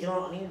other Keane, do you know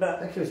what I mean? But I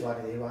think it was one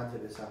of the ones,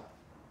 it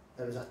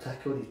was a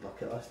tick on his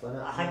bucket list,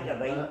 wasn't it? I think you're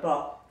right,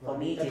 but for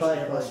me, just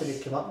listen, he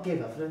came up and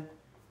gave everything.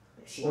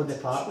 On the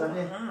park, didn't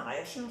he?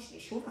 He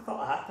scored a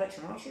couple of hat-tricks,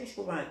 I'm not sure he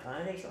scored one at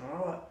Paradise and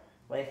all that.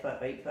 Left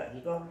foot, right foot, he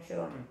got, I'm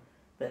sure.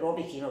 But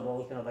Robbie Keane I've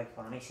always been a big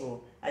fan of,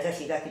 so as I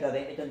said, I could have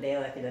went with Dundee,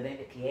 I could have went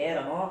with Pierre,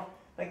 I know.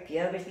 Big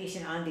Pierre was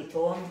decent, Andy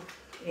Tom,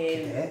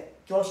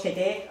 Josh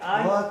Cadet,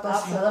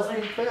 there's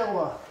been quite a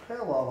lot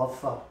of love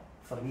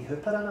for me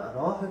Hooper in it, I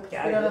know. I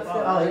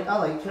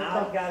like Hooper. I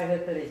like Gary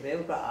Hooper as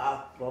well, but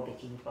Robbie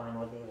Keane fan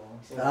all day long.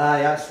 So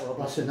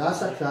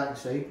that's a cracking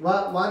side.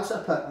 Once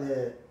I put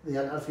the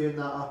interview and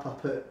that up, I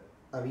put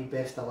a wee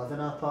best 11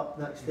 up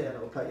next to it and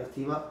it'll put your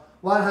team up.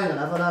 One thing I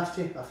never asked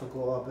you, I forgot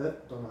all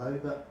about, don't know how,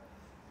 but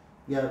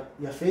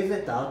your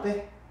favourite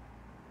derby?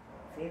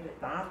 Favourite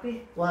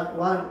derby? One at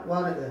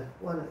the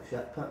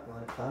ship pit,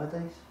 one at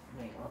Paradise.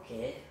 Right,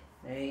 okay.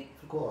 Right.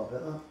 Forgot all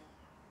about that.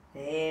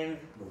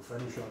 We'll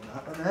finish on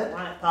that then.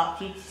 One at Park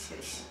Keats,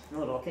 it's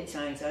no rocket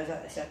science, is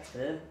it? The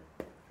 6-2.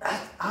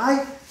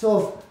 Aye,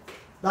 so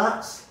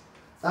that's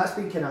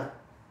been kind of,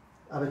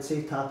 I would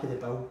say, top of the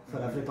bill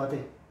for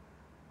everybody.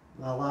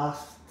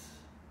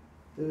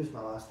 Who was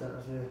my last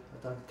interview?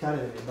 I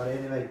can't remember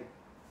anyway.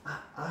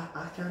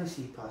 I can't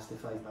see past the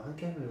 5-0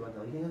 game we won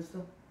the league against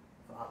them.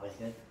 That was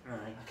good.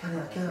 I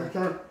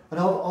can't. And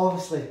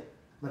obviously,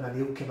 when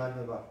O'Neill came in,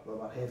 we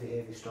were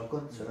heavy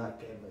struggling, so that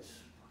game was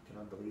fucking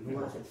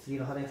unbelievable. Was it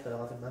 3-0 after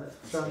 11 minutes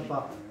or something?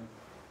 But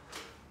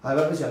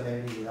what was your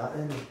memory of that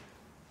then? Do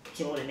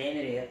you know the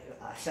memory? I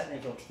sit in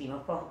the Jock's team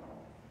upper.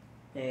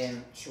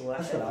 So I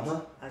sit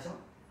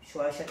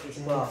this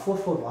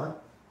 4-4-1.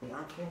 We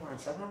had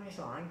 4-1-7, I'm just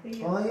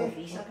angry. Oh yeah.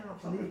 3-7 or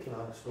I need to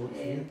come out of school.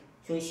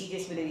 So you see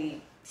just with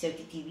the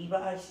Celtic TV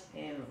bits,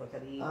 like a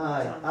wee...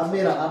 Aye, I've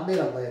made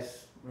a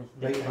less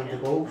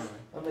right-handed goals.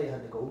 I'm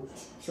right-handed goals.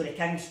 So the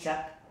King's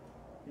chip,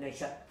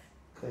 chip...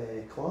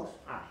 Cloth?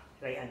 Aye,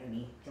 right into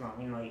me, do you know what I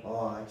mean? Like,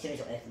 aye. As soon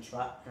as I left his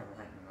foot, and I'm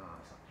like, no,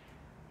 it's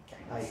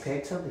not. Aye,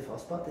 pegged him the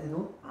first part, did you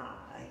know?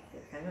 Aye,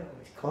 can't remember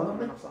if it was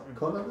Connorman or something.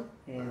 Connorman.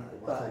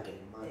 What But a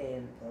game,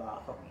 man.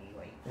 that for me,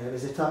 like. It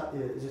was a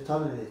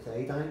turn of the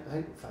tide. I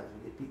think in fact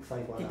we get beat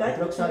 5-1. They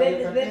Ibrox that went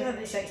year, didn't they?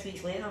 about 6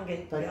 weeks later and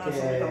get Big,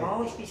 absolutely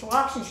demolished. So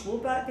Larson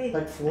scored that day.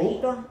 Big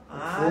Flo.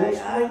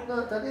 Aye,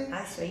 That, didn't he?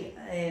 that's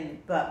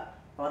right.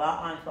 But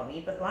that man for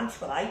me. But the ones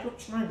for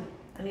Ibrox, man.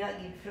 I mean,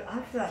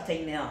 after that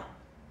time there,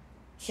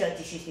 Celtic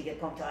just used to get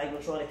pumped at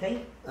Ibrox all the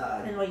time.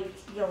 Aye. And like,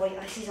 you're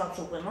like, this is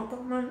absolutely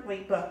nothing, man.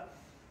 Like, but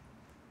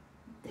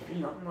they've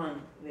been up,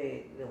 man,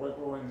 the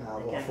logo and Nah,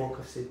 the what a king. folk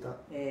have said that.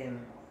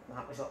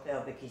 That was up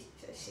there because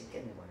it's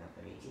second they won it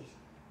for ages.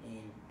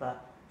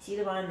 But see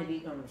the one they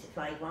beat them, was it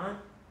 5-1?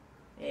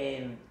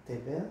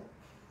 Dembele?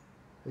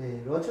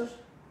 Rodgers?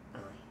 Aye.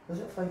 Was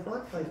it 5-1?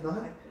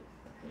 5-0?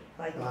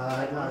 5-1.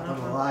 I don't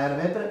know. I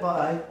remember it, but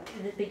aye.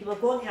 But they were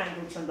going to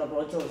Ibrox under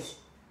Rodgers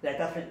with a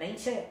different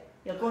mindset.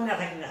 You're going there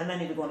thinking that him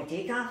and they were going to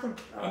take half them.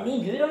 And they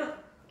knew that.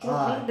 Do you know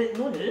what I mean? But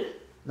no do.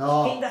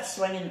 No. Kind of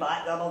swinging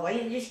back the other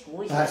way and just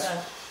goes. It's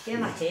a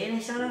game of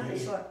tennis, isn't it?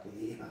 It's like,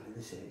 Yeah, man, in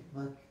the same,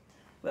 man.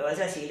 well, as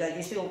I said, I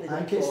just felt they I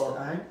don't think, go.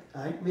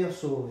 I think we're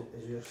so,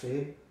 as you're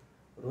saying,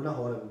 we're on a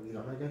horrible wee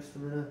run against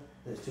them now.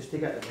 It's just to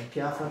get the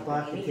monkey off our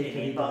back and take a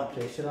wee bit of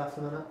pressure off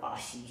them, innit?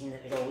 Last season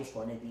it was always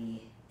going to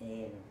be if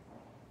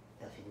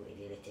you go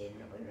to the 10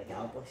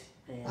 regardless.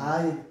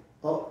 Aye,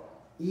 oh,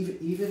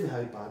 even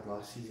how bad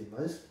last season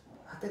was,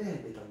 I didn't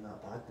think we'd done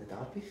that bad in the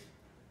derbies.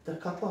 There are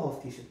a couple of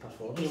half-decent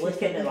performances. You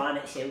look at the one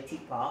at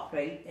Celtic Park,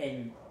 right,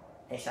 and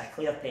it's a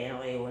clear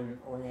penalty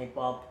on Ed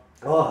Bob.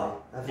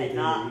 Oh, every day And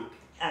of the week.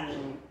 I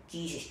mean,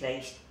 Jesus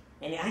Christ.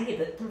 And I think he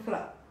booked him for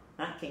it.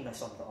 That kind of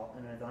summed it up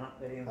when I done it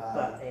with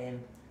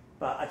him.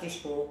 But I just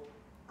thought,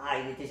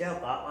 aye, they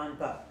deserved that one.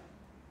 But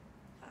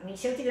I mean,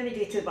 Celtic didn't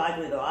do too bad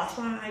with the last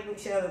one. I would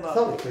say. I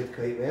thought we played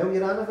quite well.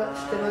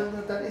 Juranovic came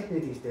in there, didn't he?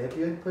 Made his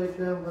debut and played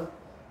well. But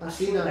I've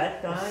seen it.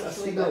 I've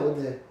seen it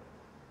on the.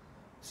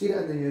 Seen it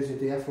in the news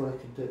today. I thought I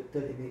could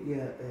didn't meet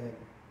you.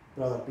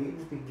 Brother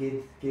Beaton's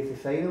been gave the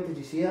final. Did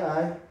you see it?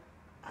 Aye.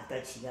 I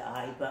did see it,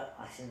 aye, but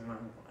I said, man,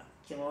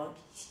 do you know what?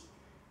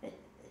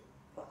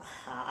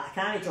 I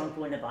can't jump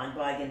on the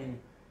bandwagon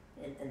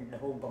and the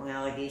whole bung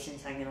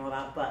allegations thing and all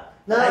that, but...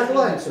 No, I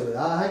don't think so with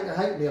that. I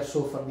think they're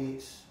so for me,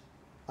 it's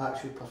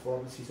actual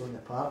performances on the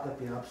park. They've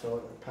been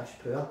absolutely pish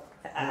poor.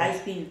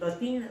 There's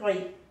been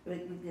like,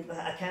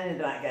 I can't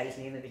remember that guy's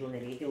name that was on the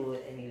radio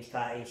and he was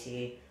trying to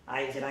say,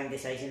 it was a wrong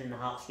decision in the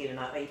Hearts game and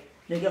that, right?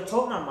 Now you're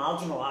talking a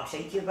marginal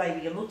offside here,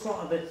 but you're not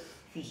talking about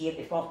if he's here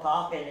before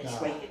park and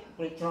it's right,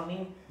 do you know what I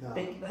mean? No.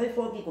 But how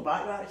far do you go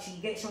back to that? So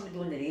you get somebody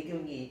on the radio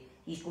and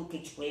he's got to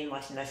explain,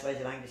 listen, this was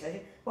the wrong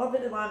decision. What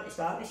about the one at the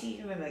start of the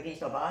season when we were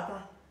against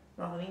Abada?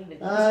 You know what I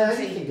mean? I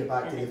think you can get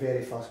back to the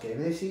very first game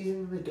of the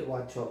season. We get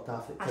one chopped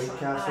off at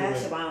Tynecastle.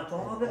 That's the one I'm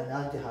talking about. And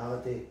Andy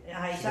Halliday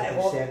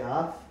sent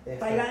off.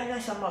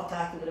 That's a more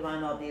tackle to the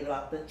man all day with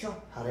that butcher.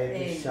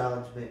 Horrendous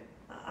challenge, mate.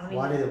 I mean,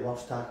 one of the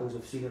worst tackles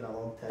I've seen in a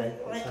long time.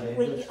 Like,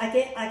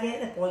 I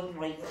get the point,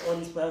 like, all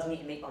these players need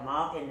to make a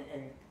mark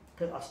and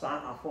put a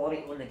stamp or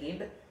authority on the game,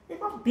 but they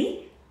were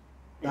beat.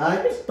 The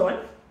game was done.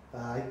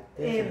 Aye,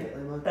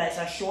 definitely, man. But it's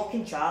a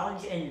shocking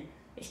challenge, and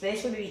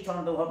especially with you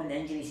Turnbull having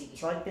injuries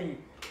he's had,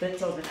 and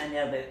Butcher's went in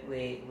there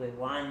with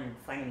one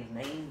thing in his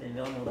mind, and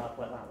we all know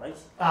what that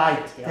was.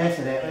 Aye,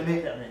 definitely,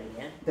 mate.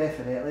 Again.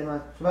 Definitely,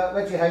 man. So what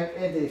do you think,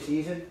 end of the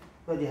season,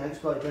 what do you think's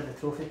got to win the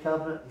trophy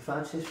cabinet, you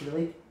fancy for the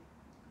league?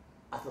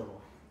 I don't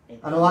know.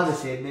 I know I'm the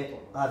same, mate.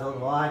 I don't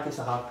know. I think it's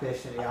a hard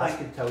question to ask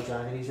until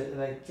January's at the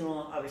right. Do you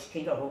know, I was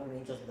kind of hoping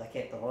Rangers would have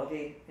kept the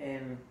holiday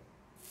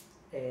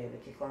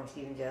with Colin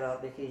Stevens era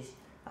because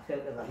I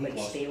felt they were quite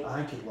stale.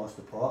 I think he lost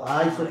the plot.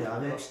 Aye, so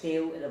they were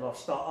stale, they were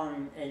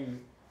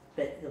stuttering,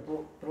 but they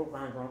broke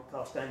man one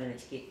first down and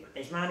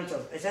as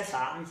managers, as this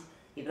happens,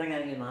 you bring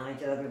in a new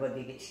manager,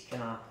 everybody gets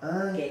kind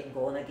of getting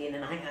going again,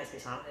 and I think that's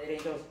what's happening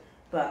to the Rangers.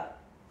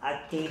 But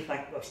I do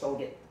think we'll still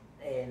get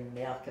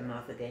more coming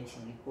off the bench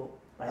and we've got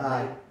by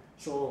now.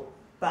 So,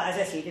 but as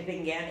I said, if we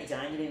can get into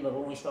January and we're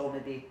only still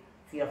maybe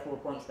 3 or 4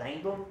 points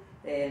behind them,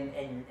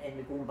 and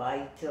we're going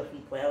by 2 or 3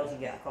 players and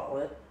get a couple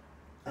of it.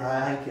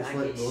 I think it's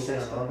like those in a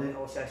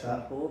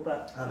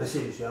but I'm the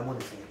same as you, I'm on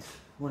the fence.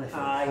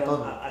 I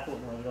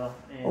don't know either.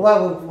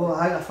 Well,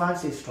 I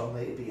fancy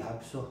strongly to beat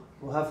Hibs, so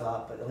we'll have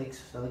that, but the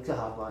league's a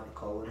hard one to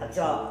call. Hibs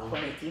are a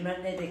funny team,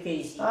 isn't they?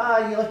 Because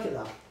you look at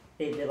that.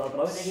 They were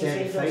brilliant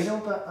semi-final,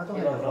 but I don't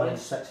think they've won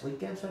 6 league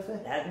games, have they?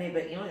 They hadn't,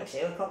 but you know, your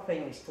Celtic Cup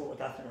final is totally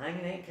different thing,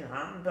 and it can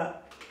happen,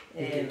 but...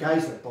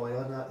 guys like Boy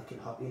on that, they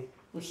can help you.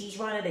 Well, she's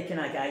one of the kind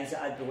of guys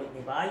that I'd be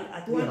looking to buy. I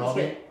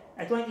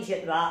don't think he's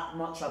got that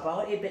much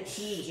ability, but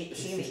she's the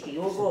same as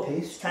Kyogo,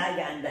 trying to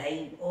get in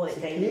behind all the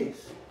time.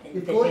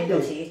 You've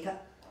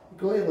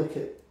got to look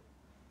at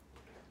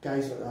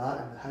guys like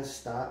that and his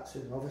stats,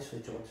 and obviously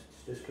John's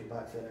just come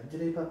back from an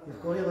injury, but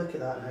you've got to look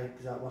at that and think,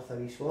 is that worth a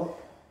wee swap?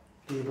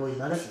 Do you boy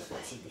minutes?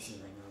 I see the same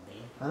thing all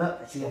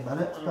day.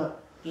 Minutes,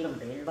 but... Get him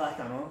Ben back,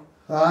 I know.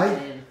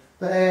 Aye.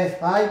 But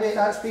aye mate,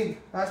 that's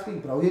been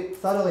brilliant.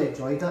 Thoroughly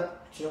enjoyed it.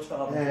 Cheers for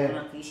having me on,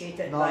 I appreciate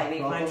it. By the way,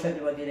 thanks to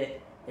everybody that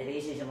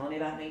raises the money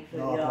that night for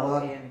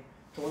the year.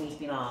 Tony's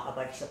been a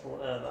big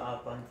supporter of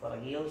our band for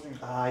years, and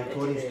Aye,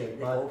 Tony's the good,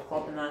 man. golf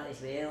club and that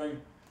as well,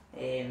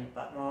 and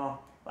but no,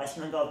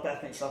 listen, under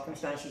different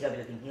circumstances I would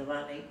have been here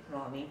that night, you know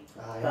what I mean?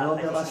 Aye, But no,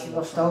 I but just listen, need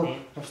we're to still, watch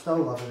we're still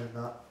living in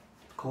that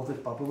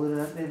COVID bubble,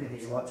 isn't it? We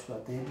need to watch what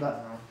we're doing.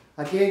 But them.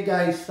 again,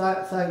 guys,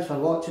 thanks for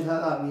watching. Hit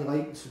that wee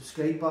like and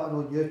subscribe button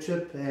on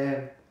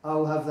YouTube.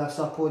 I'll have this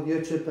up on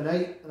YouTube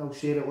tonight, and I'll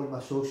share it on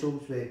my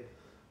socials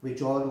with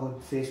John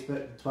on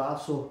Facebook and Twitter.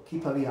 So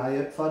keep a wee eye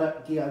out for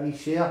it. Give it a wee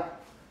share.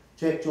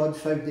 Check John's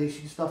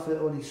foundation stuff out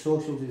on his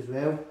socials as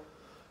well.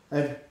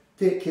 And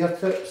take care,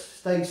 troops.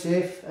 Stay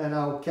safe, and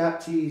I'll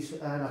catch you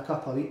in a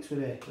couple of weeks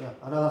with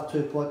another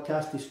 2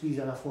 podcasts to squeeze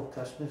in before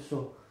Christmas.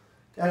 So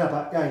in a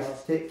bit,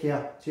 guys. Take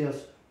care.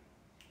 Cheers.